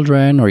your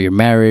children or your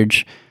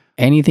marriage.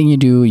 Anything you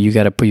do, you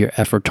got to put your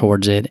effort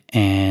towards it.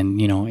 And,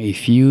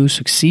 if you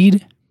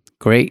succeed,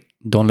 great.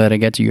 Don't let it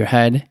get to your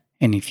head.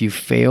 And if you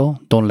fail,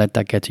 don't let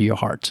that get to your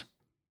heart.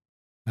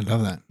 I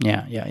love that.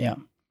 Yeah.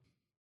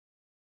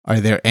 Are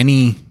there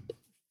any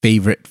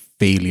favorite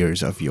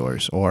failures of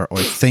yours or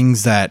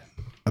things that,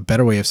 a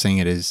better way of saying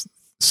it is,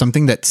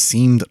 something that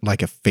seemed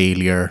like a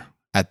failure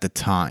at the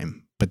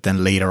time, but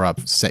then later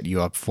set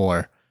you up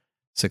for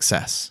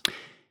success?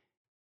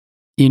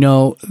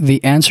 The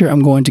answer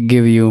I'm going to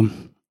give you,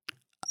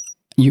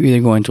 you're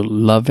either going to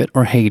love it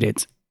or hate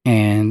it.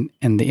 And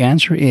the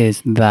answer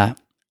is that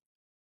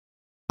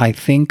I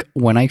think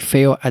when I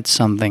fail at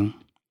something,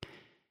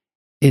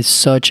 it's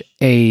such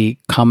a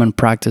common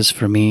practice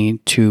for me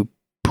to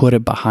put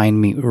it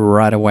behind me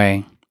right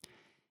away,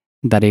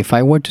 that if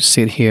I were to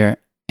sit here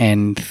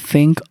and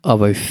think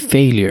of a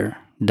failure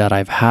that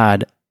I've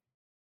had,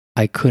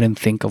 I couldn't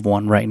think of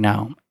one right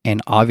now.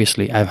 And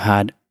obviously, I've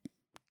had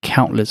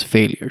countless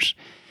failures.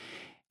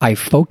 I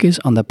focus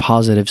on the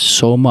positive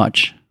so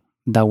much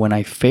that when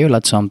I fail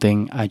at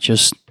something, I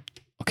just,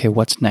 okay,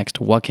 what's next?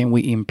 What can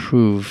we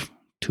improve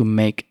to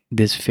make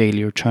this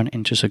failure turn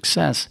into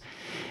success?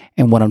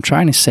 And what I'm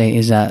trying to say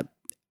is that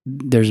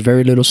there's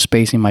very little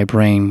space in my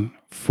brain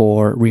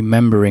for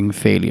remembering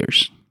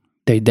failures.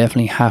 They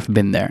definitely have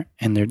been there,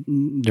 and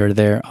they're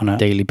there on a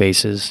daily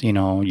basis.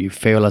 You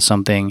fail at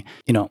something.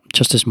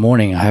 Just this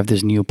morning, I have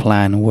this new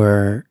plan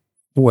where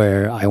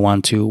I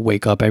want to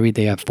wake up every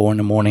day at 4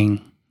 a.m,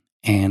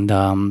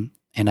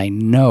 and I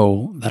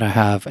know that I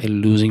have a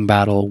losing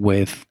battle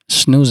with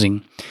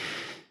snoozing.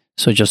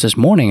 So just this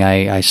morning,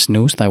 I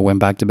snoozed, I went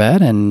back to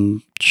bed,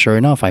 and sure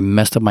enough, I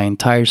messed up my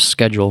entire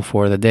schedule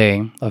for the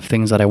day of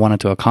things that I wanted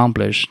to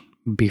accomplish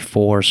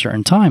before a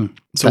certain time.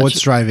 So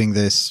what's driving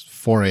this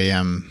 4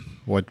 a.m.?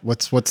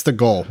 What's the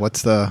goal?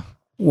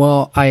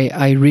 Well,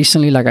 I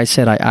recently, like I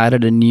said, I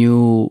added a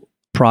new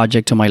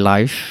project to my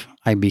life.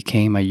 I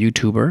became a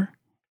YouTuber,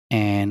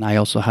 and I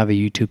also have a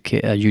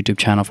YouTube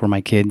channel for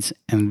my kids,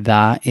 and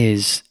that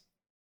is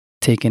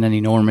taking an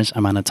enormous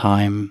amount of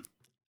time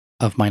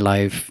of my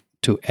life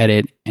to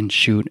edit and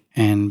shoot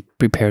and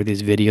prepare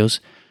these videos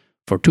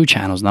for 2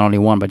 channels, not only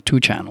one, but 2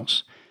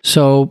 channels.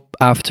 So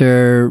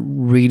after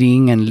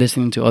reading and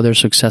listening to other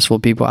successful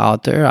people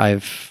out there,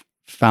 I've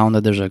found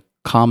that there's a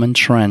common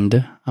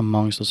trend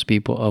amongst those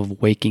people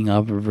of waking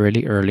up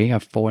really early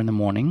at 4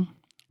 a.m.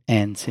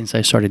 And since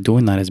I started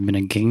doing that, it's been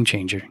a game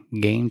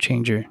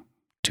changer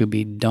to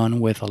be done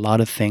with a lot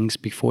of things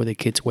before the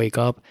kids wake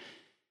up.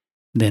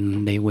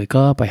 Then they wake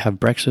up, I have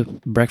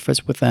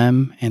breakfast with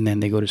them, and then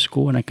they go to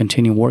school, and I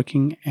continue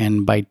working.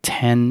 And by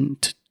 10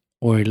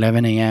 or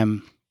 11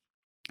 a.m.,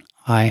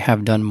 I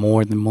have done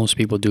more than most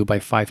people do by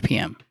 5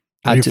 p.m.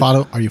 Are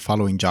you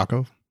following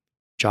Jocko?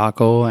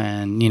 Jocko,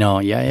 and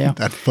yeah.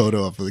 That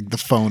photo of the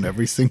phone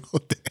every single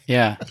day.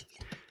 Yeah.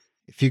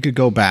 If you could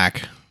go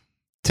back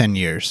 10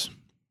 years,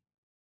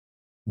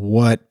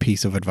 what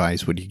piece of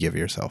advice would you give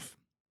yourself?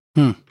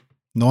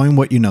 Knowing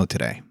what you know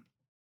today.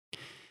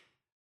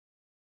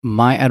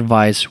 My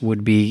advice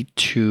would be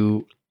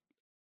to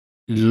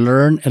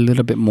learn a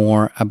little bit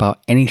more about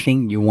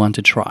anything you want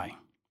to try.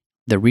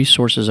 The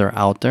resources are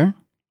out there.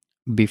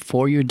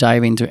 Before you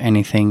dive into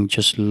anything,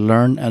 just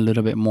learn a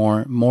little bit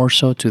more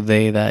so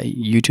today that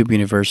YouTube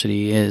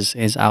University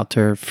is out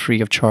there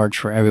free of charge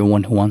for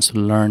everyone who wants to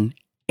learn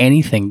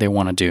anything they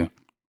want to do.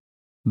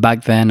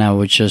 Back then, I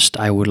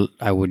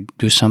would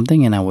do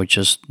something and I would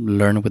just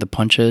learn with the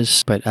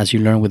punches. But as you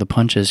learn with the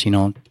punches,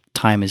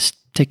 time is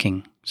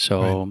ticking.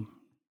 So right.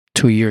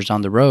 2 years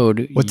down the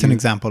road. What's an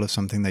example of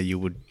something that you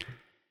would,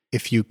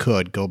 if you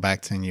could go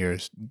back 10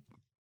 years,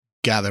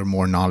 gather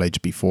more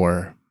knowledge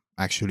before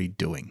actually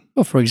doing?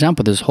 Well, for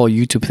example, this whole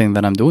YouTube thing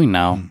that I'm doing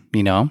now,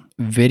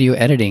 video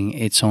editing,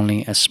 it's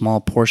only a small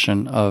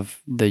portion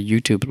of the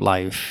YouTube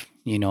life,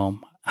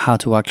 how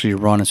to actually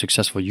run a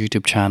successful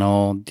YouTube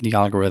channel, the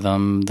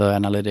algorithm, the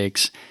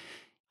analytics,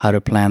 how to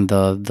plan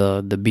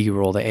the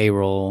B-roll, the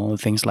A-roll,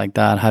 things like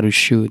that, how to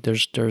shoot.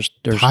 There's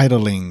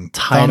titling,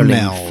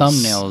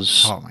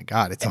 thumbnails. Oh my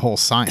God, it's a whole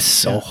science.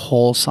 It's a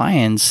whole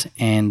science.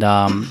 And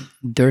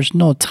there's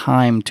no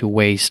time to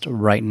waste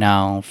right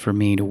now for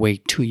me to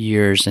wait 2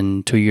 years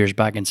and 2 years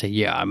back and say,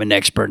 yeah, I'm an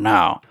expert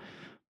now.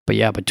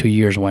 But 2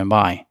 years went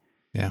by.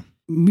 Yeah.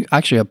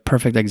 Actually, a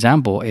perfect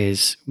example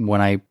is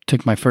when I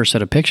took my first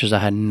set of pictures. I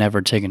had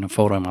never taken a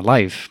photo in my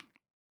life.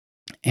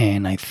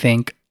 And I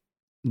think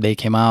they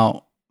came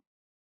out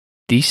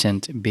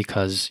decent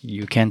because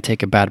you can't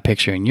take a bad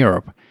picture in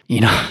Europe.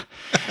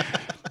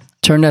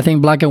 Turn that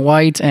thing black and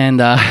white and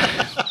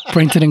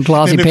print it in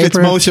glossy and if paper.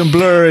 it's motion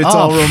blur, it's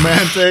all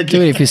romantic.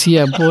 Dude, if you see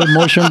a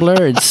motion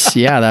blur,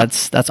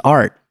 that's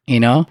art,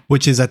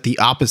 Which is at the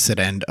opposite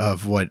end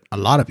of what a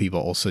lot of people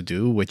also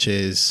do, which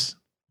is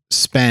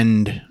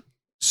spend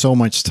so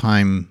much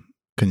time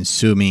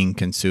consuming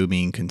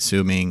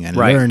and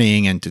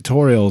learning and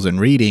tutorials and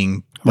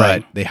reading,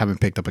 but they haven't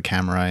picked up a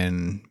camera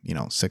in,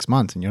 6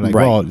 months. And you're like,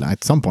 well,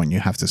 at some point you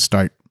have to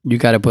start. You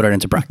got to put it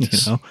into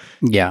practice.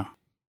 Yeah.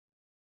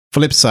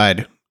 Flip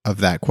side of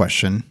that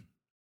question,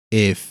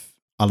 if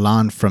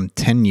Alon from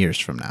 10 years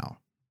from now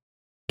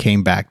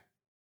came back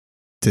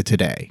to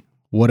today,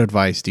 what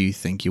advice do you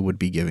think you would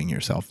be giving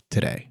yourself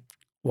today?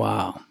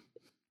 Wow.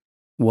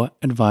 What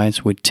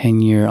advice would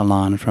 10-year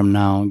Alon from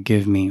now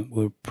give me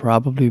would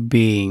probably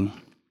be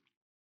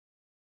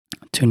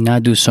to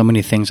not do so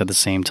many things at the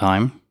same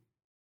time,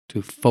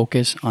 to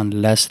focus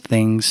on less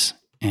things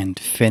and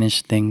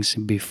finish things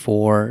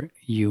before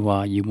you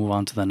move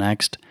on to the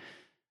next.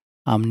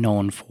 I'm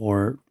known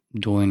for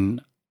doing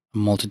a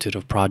multitude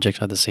of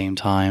projects at the same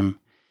time,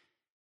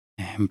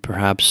 and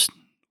perhaps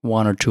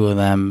one or two of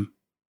them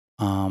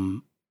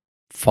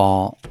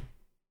fall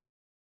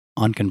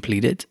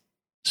uncompleted.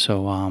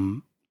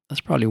 So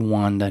that's probably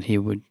one that he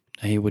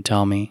would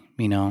tell me,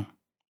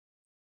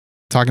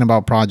 Talking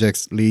about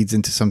projects leads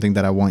into something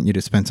that I want you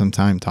to spend some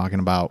time talking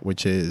about,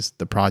 which is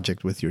the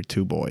project with your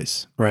two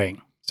boys. Right.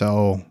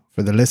 So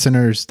for the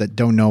listeners that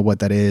don't know what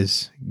that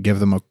is, give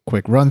them a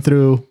quick run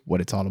through, what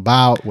it's all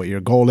about, what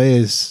your goal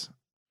is.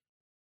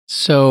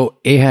 So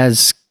it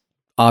has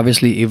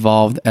obviously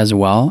evolved as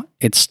well.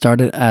 It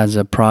started as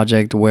a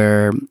project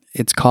where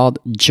it's called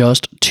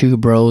Just Two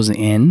Bros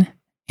In,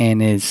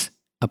 and is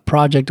a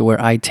project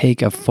where I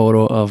take a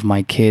photo of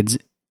my kids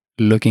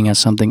looking at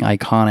something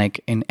iconic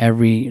in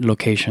every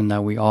location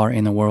that we are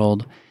in the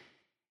world.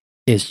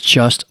 It's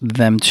just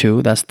them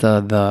two. That's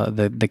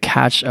the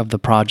catch of the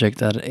project,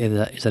 that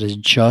is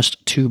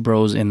just two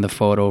bros in the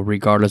photo,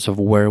 regardless of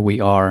where we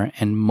are.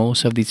 And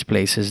most of these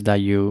places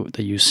that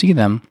you see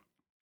them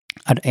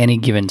at any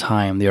given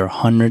time, there are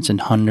hundreds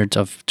and hundreds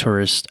of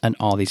tourists at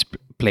all these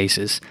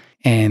places.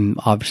 And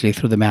obviously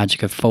through the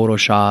magic of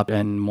Photoshop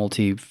and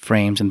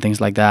multi-frames and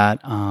things like that,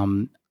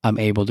 I'm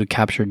able to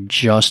capture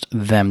just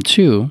them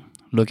two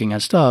looking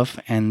at stuff.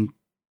 And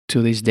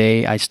to this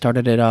day, I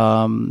started it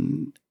I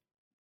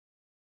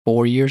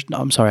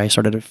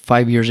started it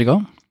 5 years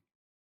ago.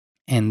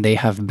 And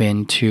they've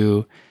been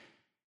to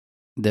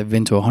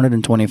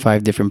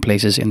 125 different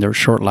places in their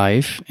short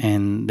life.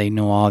 And they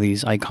know all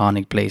these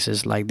iconic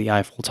places like the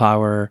Eiffel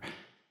Tower,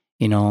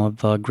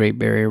 the Great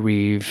Barrier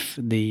Reef,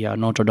 the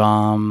Notre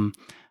Dame,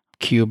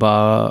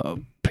 Cuba,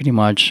 pretty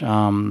much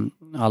a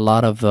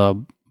lot of the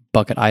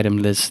bucket item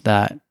lists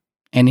that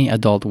any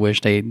adult wish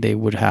they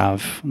would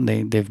have.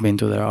 They've been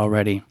to there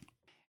already.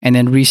 And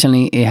then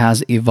recently it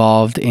has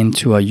evolved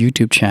into a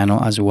YouTube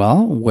channel as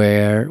well,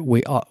 where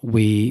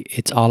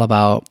it's all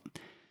about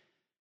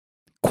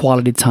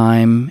quality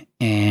time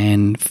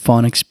and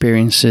fun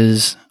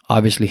experiences,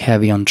 obviously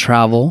heavy on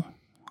travel.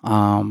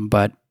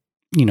 But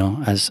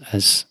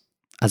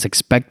as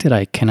expected,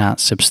 I cannot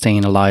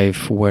sustain a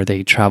life where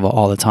they travel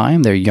all the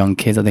time. They're young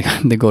kids that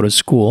they go to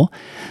school.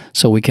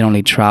 So we can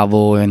only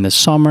travel in the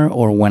summer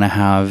or when I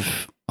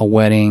have a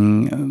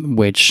wedding,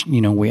 which,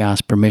 we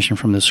ask permission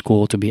from the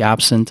school to be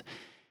absent.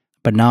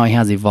 But now it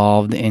has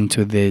evolved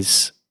into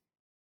this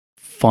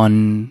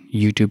fun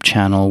YouTube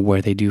channel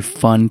where they do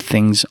fun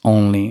things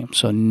only.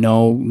 So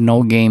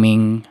no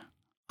gaming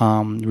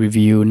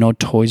review, no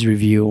toys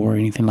review or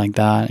anything like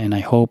that. And I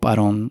hope I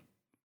don't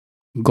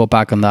go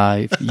back on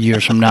that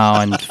years from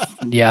now. And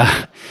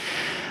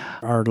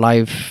our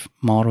life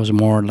motto is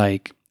more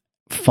like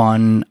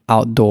fun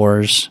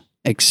outdoors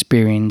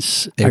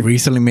experience. They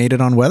recently made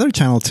it on Weather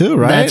Channel too,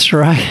 right? That's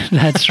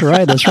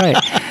right.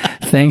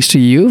 Thanks to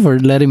you for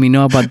letting me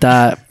know about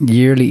that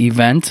yearly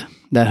event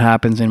that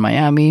happens in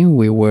Miami.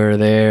 We were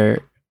there,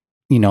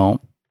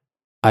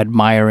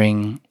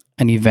 admiring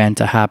an event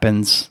that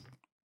happens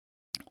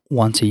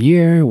once a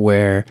year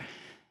where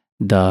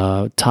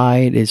the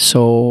tide is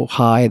so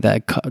high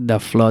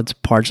that floods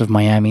parts of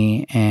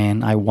Miami,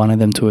 and I wanted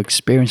them to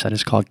experience that.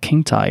 It's called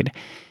King Tide.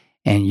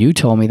 And you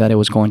told me that it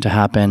was going to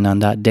happen on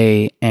that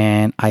day,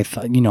 and I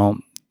thought,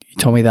 you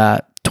told me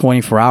that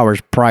 24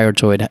 hours prior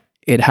to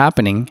it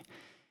happening,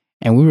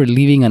 and we were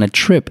leaving on a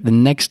trip the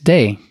next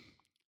day.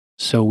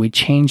 So we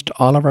changed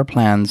all of our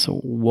plans,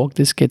 woke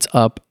these kids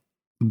up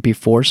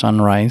before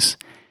sunrise,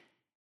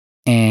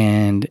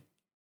 and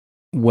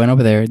went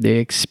over there. They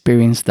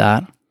experienced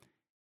that.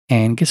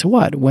 And guess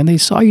what? When they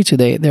saw you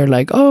today, they're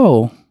like,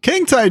 oh,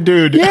 King Tide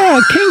dude. Yeah,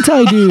 King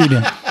Tide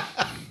dude.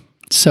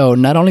 So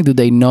not only do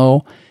they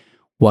know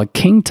what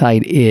King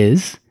Tide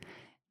is,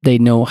 they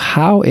know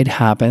how it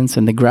happens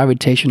and the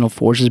gravitational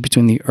forces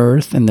between the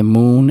earth and the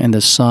moon and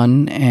the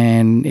sun.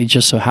 And it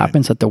just so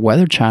happens that the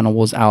Weather Channel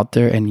was out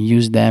there and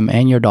used them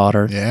and your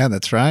daughter. Yeah,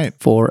 that's right.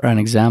 For an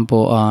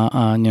example,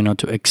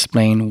 to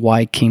explain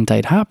why King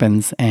Tide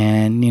happens.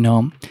 And,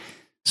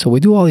 So we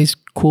do all these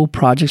cool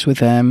projects with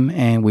them,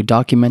 and we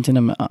documenting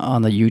them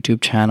on the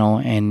YouTube channel,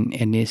 and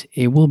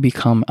it will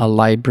become a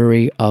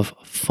library of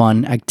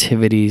fun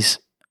activities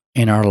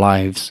in our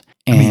lives.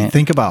 I mean,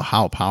 think about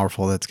how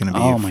powerful that's going to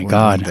be. Oh my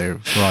God, when they're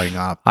growing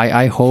up.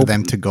 I hope for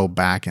them to go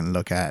back and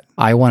look at.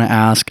 I want to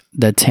ask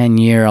the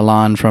 10-year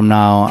Alon from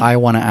now. I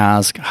want to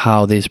ask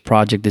how this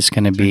project is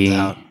going to be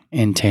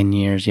in 10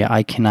 years. Yeah,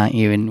 I cannot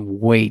even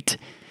wait.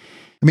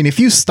 I mean, if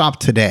you stop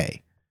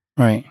today,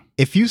 right?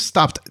 If you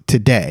stopped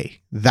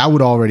today, that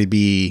would already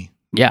be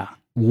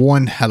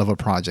one hell of a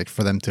project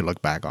for them to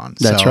look back on.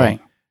 That's right.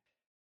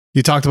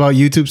 You talked about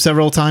YouTube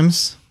several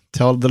times.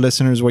 Tell the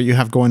listeners what you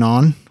have going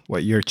on,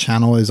 what your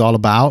channel is all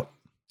about.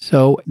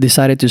 So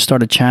decided to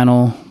start a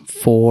channel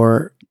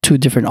for two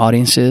different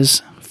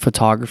audiences,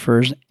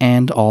 photographers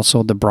and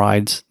also the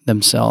brides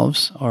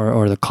themselves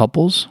or the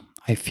couples.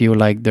 I feel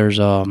like there's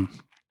a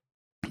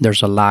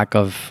lack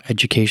of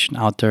education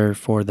out there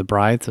for the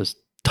brides. There's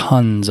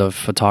tons of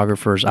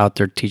photographers out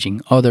there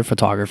teaching other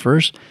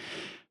photographers,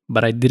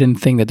 but I didn't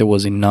think that there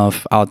was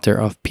enough out there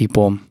of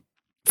people,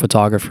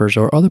 photographers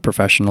or other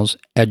professionals,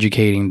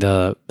 educating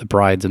the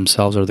brides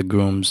themselves or the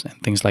grooms and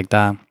things like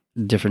that.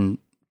 Different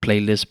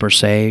playlists per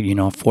se,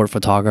 for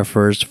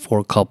photographers,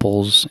 for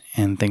couples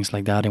and things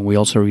like that. And we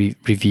also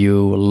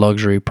review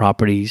luxury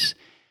properties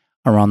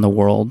around the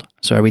world.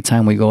 So every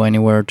time we go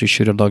anywhere to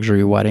shoot a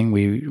luxury wedding,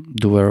 we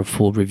do a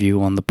full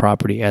review on the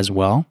property as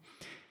well.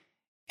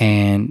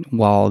 And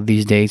while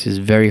these days it's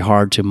very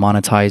hard to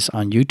monetize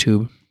on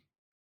YouTube,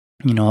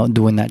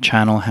 doing that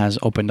channel has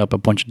opened up a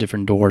bunch of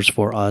different doors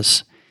for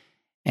us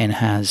and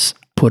has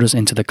put us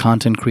into the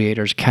content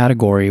creators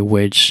category,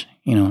 which,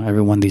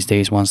 everyone these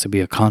days wants to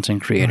be a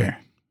content creator. Right.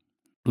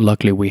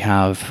 Luckily, we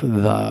have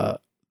the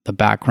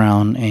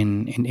background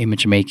in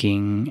image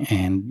making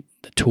and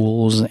the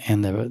tools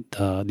and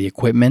the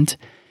equipment,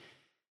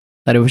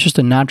 that it was just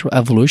a natural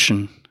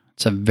evolution.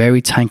 It's a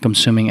very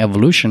time-consuming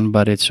evolution,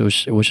 but it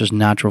was just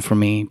natural for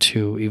me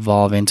to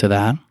evolve into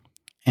that,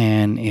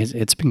 and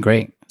it's been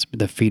great. It's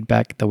the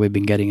feedback that we've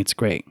been getting. It's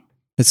great.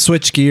 Let's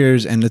switch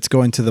gears and let's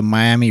go into the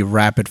Miami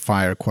rapid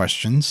fire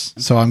questions.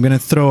 So I'm going to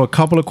throw a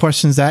couple of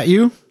questions at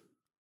you.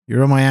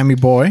 You're a Miami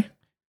boy.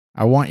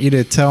 I want you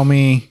to tell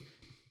me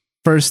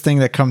first thing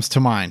that comes to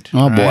mind.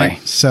 Oh boy!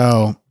 Right?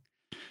 So,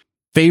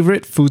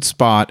 favorite food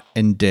spot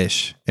and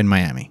dish in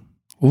Miami?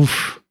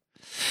 Oof.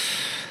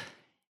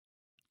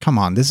 Come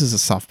on, this is a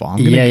softball.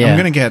 I'm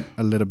gonna get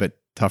a little bit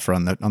tougher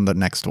on the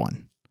next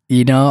one.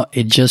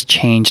 It just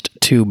changed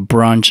to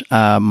brunch.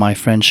 My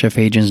friend Chef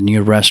Adrian's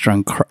new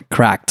restaurant,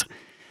 Cracked.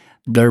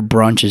 Their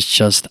brunch is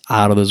just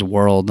out of this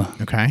world.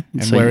 Okay,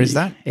 and so where is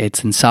that?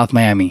 It's in South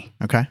Miami.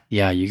 Okay.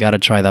 Yeah, you got to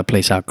try that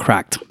place out,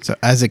 Cracked. So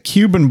as a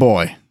Cuban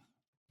boy,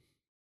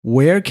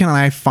 where can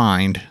I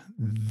find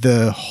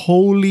the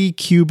holy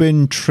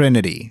Cuban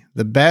trinity?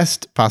 The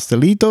best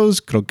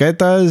pastelitos,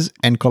 croquetas,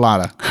 and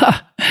colada.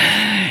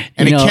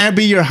 And it can't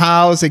be your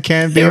house. It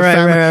can't be your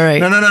family. Right.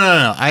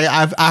 No.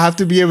 I have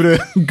to be able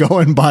to go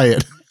and buy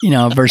it.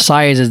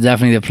 Versailles is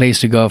definitely the place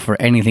to go for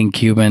anything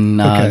Cuban,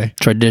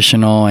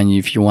 traditional, and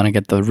if you want to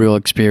get the real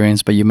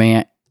experience. But you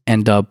may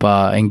end up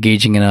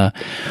engaging in a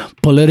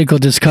political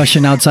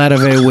discussion outside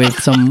of it with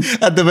some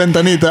at the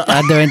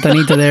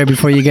ventanita there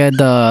before you get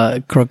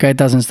the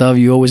croquetas and stuff.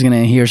 You're always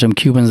gonna hear some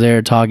Cubans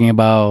there talking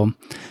about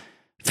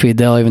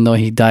Fidel, even though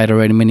he died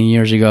already many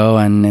years ago,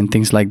 and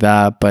things like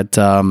that. But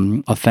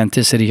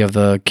authenticity of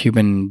the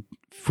Cuban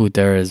food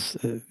there is,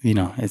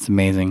 it's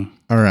amazing.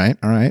 All right.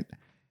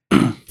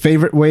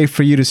 Favorite way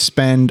for you to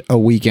spend a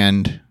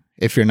weekend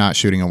if you're not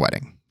shooting a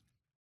wedding?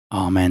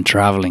 Oh man,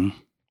 traveling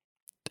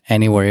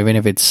anywhere, even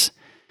if it's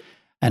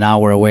an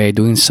hour away,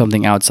 doing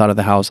something outside of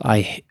the house.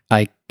 I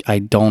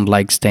don't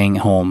like staying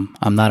home.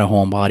 I'm not a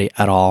homebody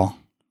at all.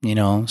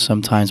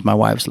 Sometimes my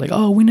wife's like,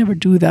 "Oh, we never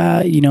do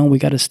that. We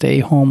got to stay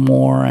home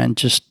more and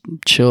just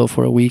chill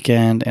for a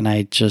weekend." And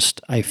I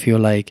feel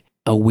like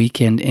a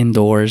weekend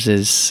indoors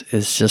is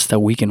just a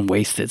weekend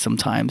wasted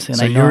sometimes. And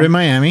so you're in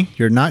Miami,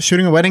 you're not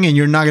shooting a wedding, and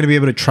you're not going to be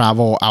able to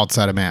travel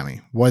outside of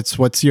Miami.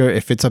 What's your,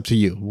 if it's up to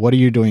you, what are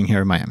you doing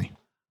here in Miami?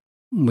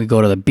 We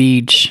go to the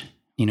beach,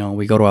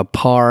 we go to a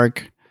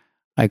park.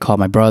 I call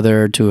my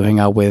brother to hang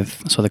out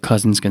with so the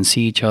cousins can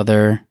see each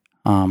other,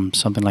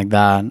 something like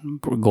that.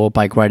 Go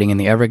bike riding in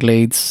the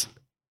Everglades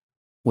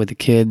with the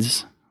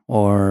kids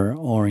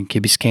or in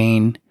Key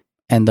Biscayne.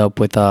 End up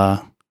with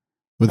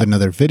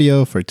another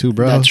video for two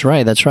bros. That's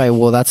right.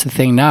 Well, that's the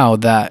thing now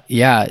that,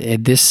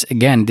 this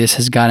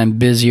has gotten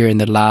busier in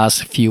the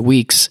last few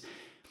weeks,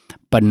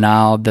 but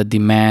now the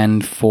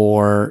demand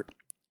for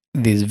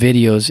these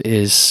videos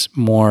is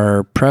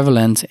more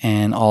prevalent.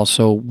 And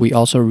also, we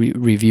also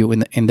review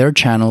in their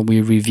channel, we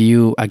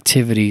review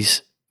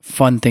activities,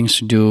 fun things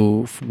to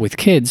do with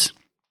kids.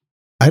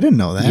 I didn't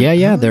know that.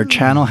 Yeah. Their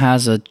channel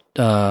has a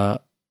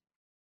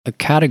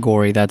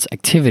category that's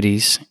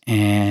activities,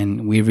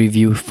 and we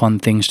review fun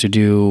things to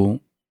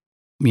do,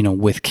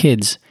 with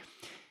kids.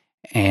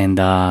 And,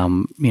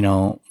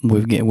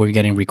 we're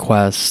getting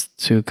requests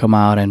to come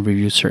out and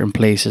review certain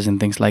places and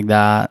things like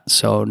that.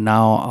 So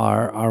now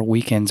our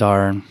weekends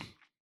are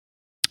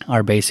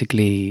are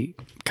basically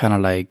kind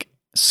of like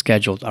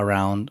scheduled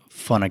around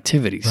fun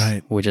activities,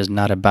 Right. which is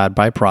not a bad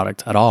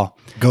byproduct at all.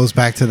 Goes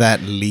back to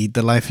that lead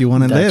the life you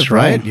want to That's live,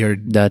 right?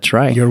 That's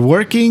right. You're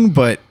working,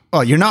 but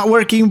you're not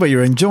working, but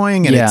you're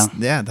enjoying, and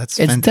Yeah. that's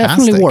It's fantastic.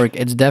 definitely work.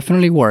 It's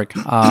definitely work.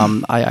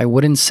 I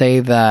wouldn't say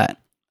that.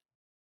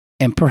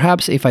 And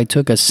perhaps if I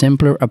took a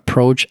simpler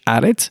approach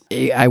at it,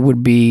 I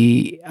would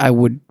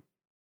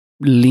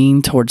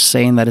lean towards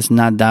saying that it's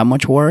not that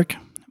much work.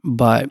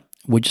 But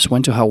we just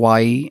went to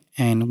Hawaii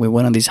and we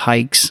went on these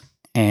hikes,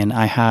 and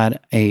I had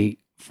a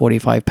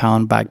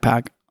 45-pound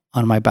backpack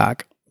on my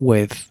back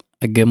with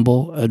a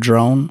gimbal, a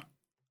drone,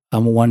 a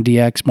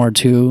 1DX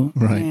Mark II,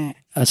 Right.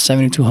 a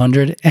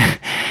 7200,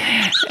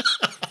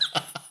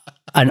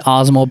 an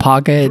Osmo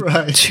Pocket,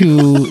 Right.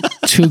 two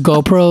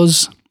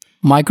GoPros,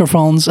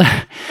 microphones.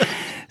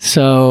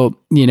 So,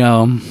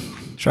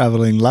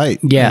 Traveling light.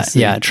 yeah, I see.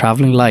 yeah,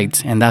 traveling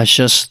light. And that's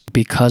just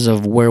because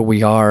of where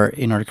we are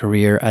in our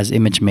career as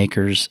image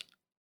makers.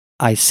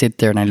 I sit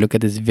there and I look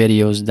at these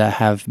videos that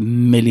have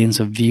millions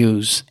of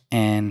views,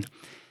 and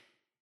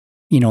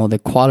the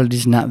quality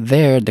is not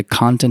there. The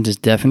content is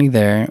definitely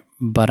there,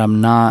 but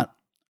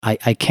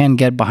I can't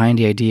get behind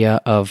the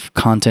idea of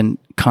content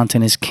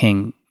is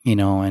king,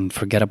 and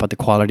forget about the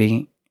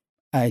quality.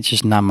 It's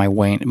just not my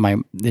way.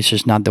 It's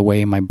just not the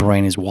way my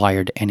brain is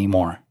wired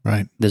anymore.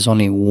 Right. There's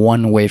only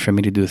one way for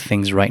me to do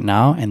things right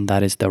now, and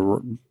that is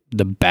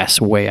the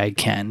best way I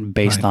can,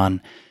 based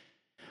on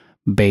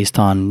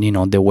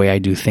the way I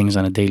do things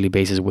on a daily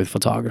basis with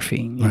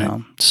photography. You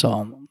know,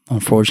 so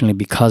unfortunately,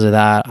 because of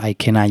that, I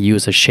cannot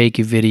use a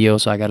shaky video,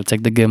 so I got to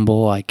take the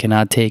gimbal. I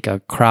cannot take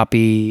a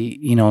crappy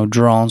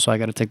drone, so I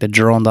got to take the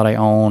drone that I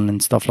own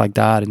and stuff like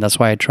that. And that's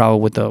why I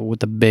travel with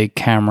the big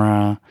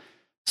camera.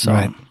 So.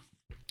 Right.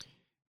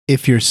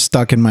 If you're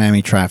stuck in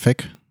Miami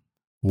traffic,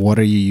 what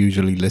are you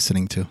usually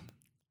listening to?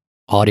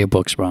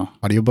 Audiobooks, bro.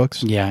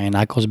 Audiobooks? Yeah, and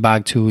that goes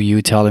back to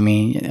you telling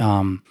me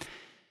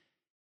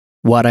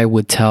what I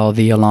would tell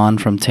the Alon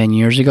from 10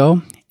 years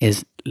ago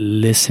is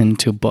listen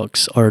to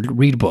books or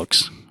read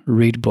books.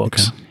 Read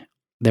books. Okay.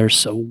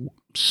 There's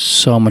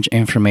so much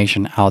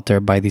information out there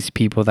by these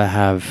people that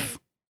have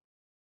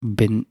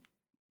been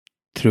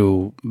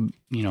through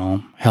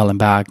hell and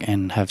back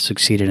and have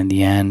succeeded in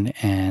the end,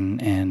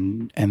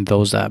 and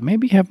those that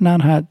maybe have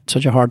not had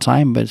such a hard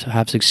time but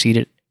have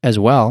succeeded as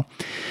well,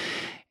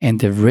 and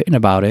they've written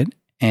about it,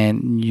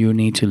 and you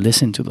need to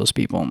listen to those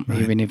people.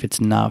 Right. Even if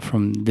it's not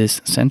from this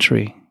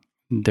century,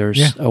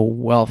 there's a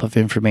wealth of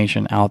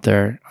information out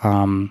there.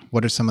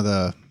 What are some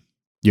of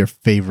your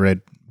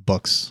favorite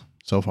books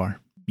so far?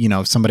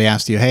 If somebody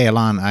asked you, hey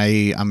Alon,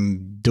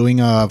 I'm doing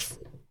a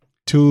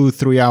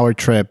 2-3 hour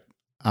trip,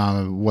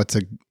 what's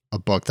a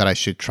book that I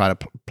should try to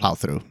plow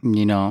through?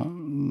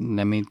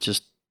 Let me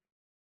just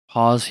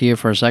pause here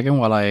for a second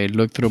while I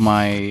look through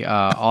my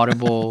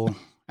Audible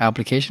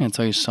application and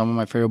tell you some of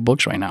my favorite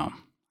books right now.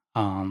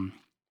 And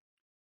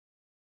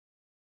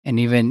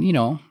even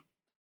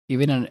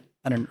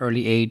at an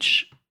early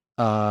age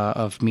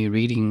of me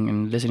reading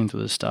and listening to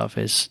this stuff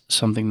is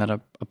something that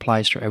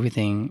applies to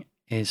everything.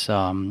 Is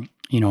How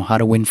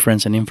to Win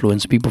Friends and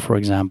Influence People, for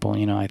example.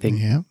 I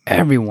think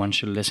everyone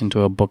should listen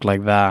to a book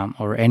like that,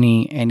 or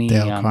any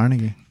Dale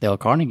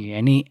Carnegie,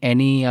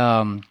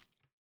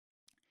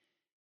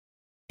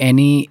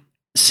 any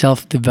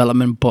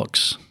self-development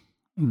books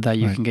that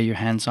you can get your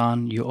hands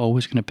on. You're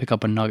always going to pick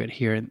up a nugget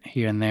here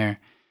and there.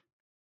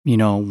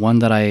 One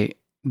that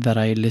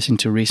I listened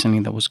to recently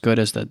that was good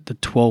is the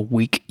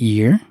 12-week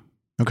year.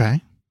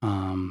 Okay.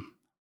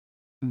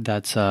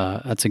 That's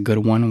a good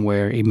one,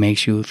 where it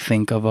makes you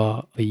think of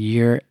a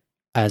year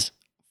as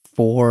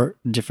 4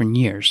 different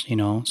years,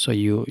 so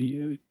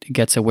it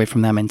gets away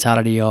from that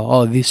mentality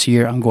of, this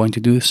year I'm going to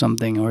do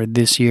something, or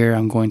this year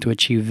I'm going to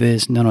achieve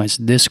this. No, it's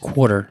this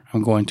quarter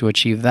I'm going to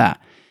achieve that.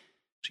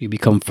 So you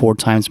become 4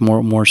 times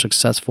more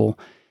successful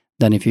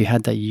than if you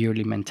had that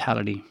yearly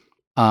mentality.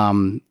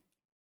 I'm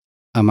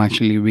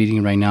actually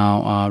reading right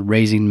now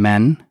Raising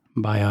Men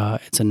by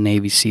it's a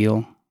Navy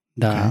SEAL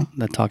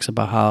that talks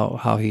about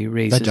how he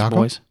raised his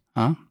boys.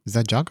 Huh? Is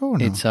that Jocko or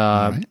no? It's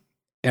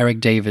Eric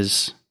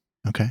Davis.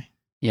 Okay.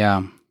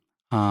 Yeah.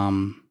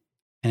 And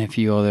a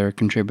few other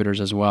contributors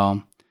as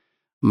well.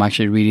 I'm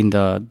actually reading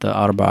the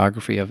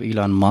autobiography of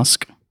Elon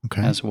Musk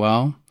as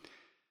well.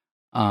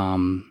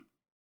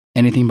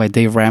 Anything by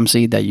Dave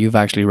Ramsey that you've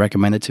actually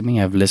recommended to me,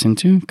 I've listened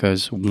to,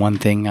 because one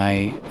thing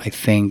I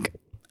think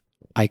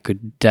I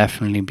could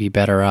definitely be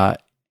better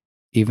at,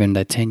 even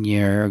that 10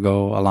 year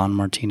ago, Alon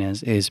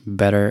Martinez is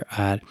better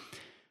at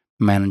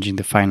managing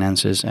the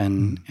finances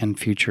and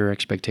future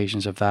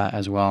expectations of that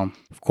as well.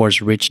 Of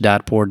course, Rich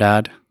Dad, Poor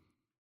Dad.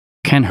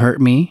 Can't Hurt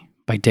Me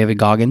by David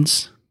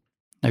Goggins.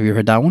 Have you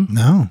heard that one?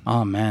 No.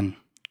 Oh, man.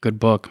 Good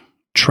book.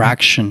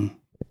 Traction.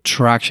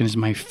 Traction is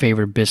my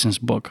favorite business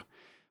book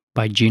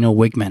by Gino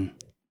Wickman.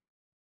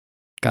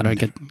 I gotta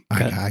get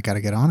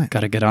on it.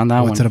 Gotta get on that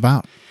one. What's it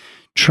about?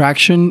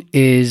 Traction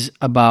is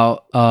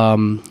about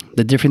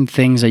the different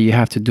things that you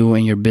have to do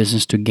in your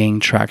business to gain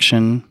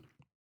traction,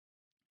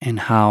 and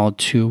how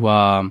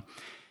to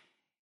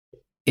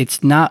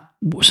it's not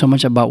so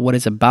much about what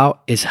it's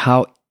about, is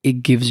how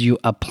it gives you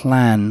a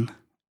plan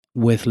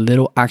with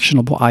little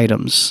actionable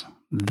items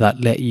that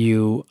let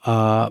you,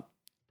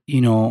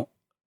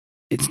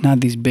 it's not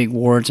these big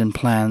words and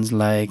plans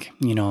like,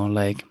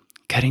 like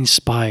get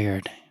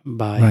inspired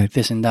by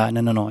this and that.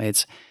 No.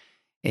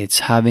 It's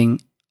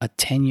having a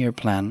 10-year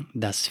plan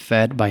that's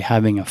fed by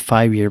having a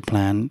 5-year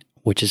plan,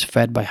 which is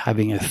fed by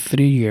having a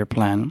 3-year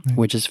plan,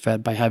 which is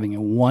fed by having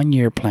a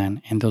 1-year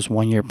plan. And those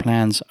 1-year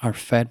plans are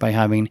fed by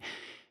having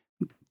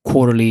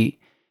quarterly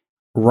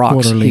rocks.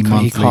 Quarterly,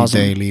 monthly,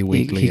 daily,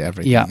 weekly,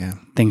 everything. Yeah,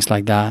 things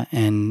like that.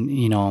 And,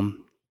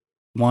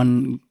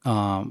 one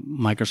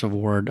Microsoft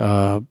Word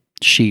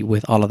sheet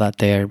with all of that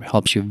there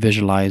helps you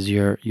visualize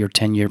your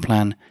 10-year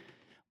plan,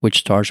 which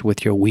starts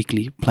with your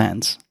weekly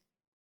plans.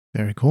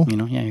 Very cool.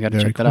 You got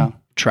to check that out.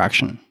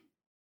 Traction.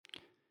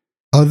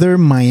 Other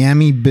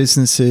Miami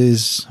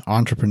businesses,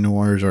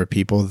 entrepreneurs, or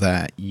people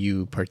that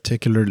you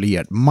particularly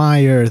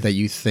admire that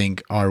you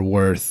think are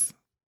worth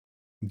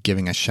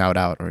giving a shout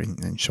out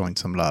and showing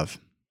some love?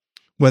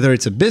 Whether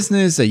it's a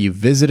business that you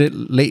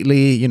visited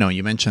lately,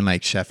 you mentioned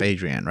like Chef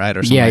Adrian, right?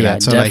 Or something like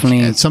that. So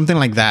definitely. Like something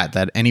like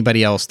that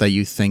anybody else that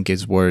you think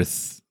is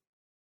worth.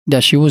 Yeah,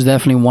 she was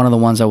definitely one of the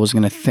ones I was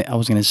gonna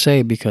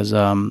say, because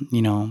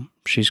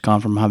she's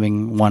gone from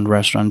having 1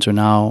 restaurant to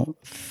now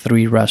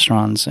 3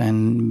 restaurants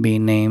and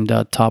being named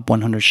a top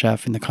 100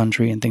 chef in the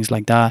country and things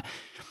like that.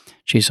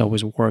 She's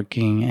always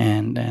working,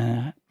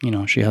 and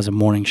she has a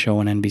morning show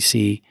on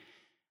NBC,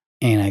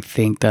 and I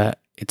think that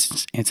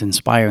it's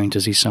inspiring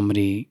to see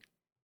somebody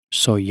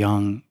so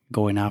young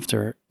going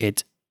after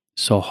it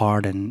so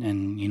hard,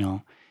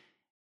 and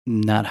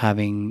not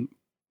having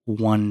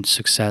one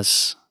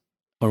success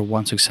or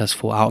one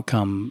successful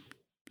outcome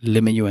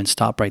limit you and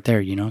stop right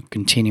there,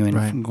 continuing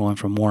from going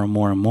for more and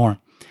more and more.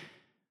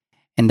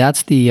 And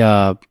that's the,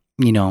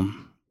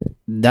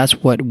 that's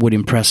what would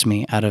impress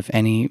me out of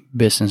any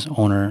business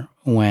owner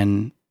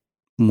when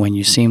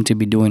you seem to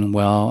be doing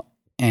well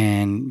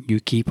and you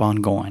keep on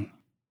going.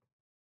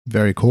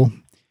 Very cool.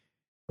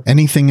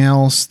 Anything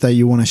else that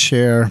you want to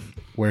share?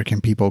 Where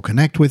can people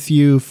connect with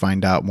you,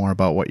 find out more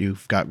about what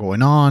you've got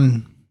going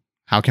on?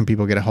 How can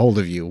people get a hold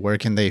of you? Where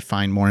can they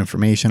find more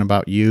information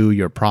about you,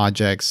 your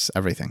projects,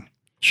 everything?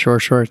 Sure.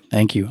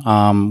 Thank you.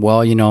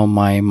 Well,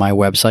 my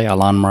website,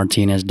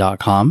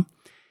 alanmartinez.com,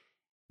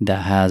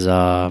 that has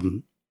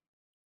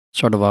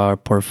sort of our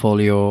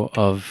portfolio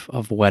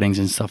of weddings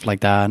and stuff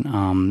like that.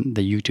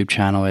 The YouTube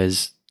channel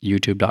is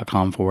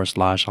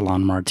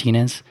youtube.com/Alan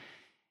Martinez.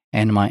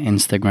 And my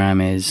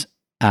Instagram is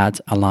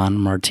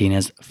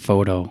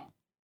 @AlanMartinezPhoto.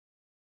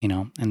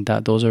 And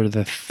those are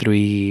the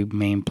 3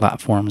 main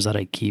platforms that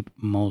I keep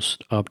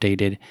most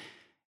updated.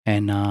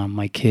 And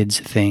my kids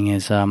thing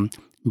is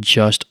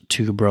just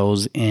 2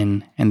 bros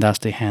in, and that's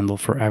the handle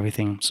for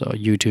everything. So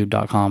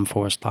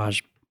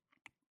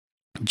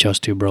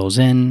youtube.com/just 2 bros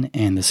in,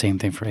 and the same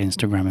thing for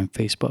Instagram and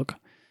Facebook.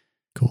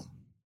 Cool.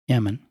 Yeah,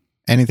 man.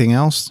 Anything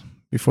else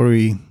before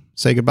we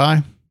say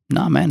goodbye?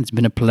 No, man. It's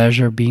been a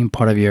pleasure being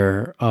part of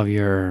your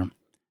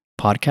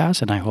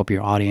podcast, and I hope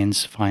your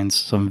audience finds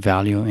some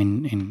value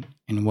in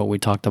what we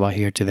talked about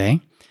here today.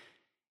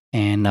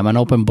 And I'm an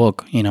open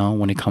book,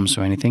 when it comes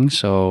to anything.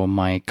 So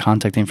my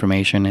contact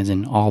information is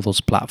in all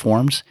those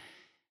platforms.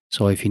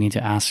 So if you need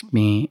to ask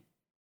me,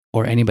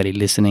 or anybody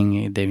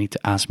listening, they need to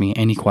ask me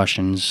any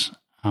questions,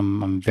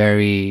 I'm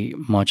very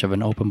much of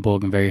an open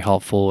book and very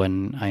helpful.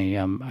 And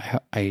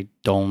I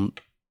don't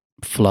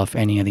fluff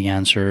any of the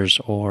answers,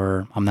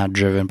 or I'm not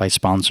driven by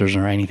sponsors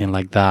or anything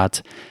like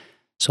that.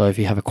 So if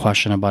you have a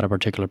question about a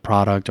particular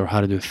product or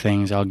how to do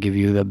things, I'll give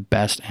you the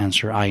best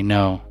answer I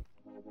know.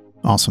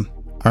 Awesome.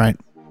 All right.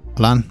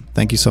 Alan,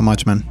 thank you so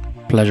much, man.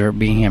 Pleasure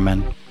being here,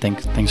 man.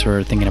 Thanks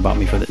for thinking about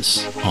me for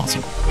this.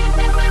 Awesome.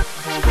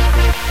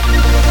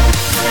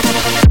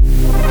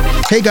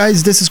 Hey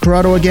guys, this is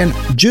Corrado again.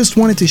 Just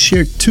wanted to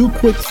share 2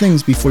 quick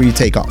things before you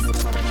take off.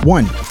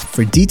 1,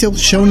 for detailed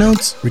show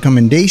notes,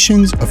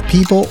 recommendations of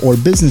people or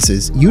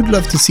businesses you'd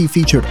love to see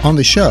featured on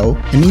the show,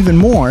 and even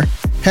more,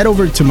 head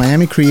over to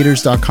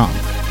miamicreators.com.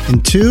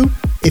 And 2,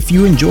 if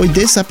you enjoyed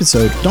this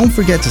episode, don't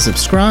forget to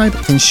subscribe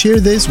and share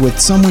this with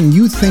someone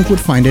you think would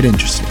find it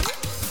interesting.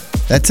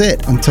 That's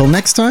it. Until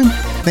next time,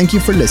 thank you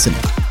for listening.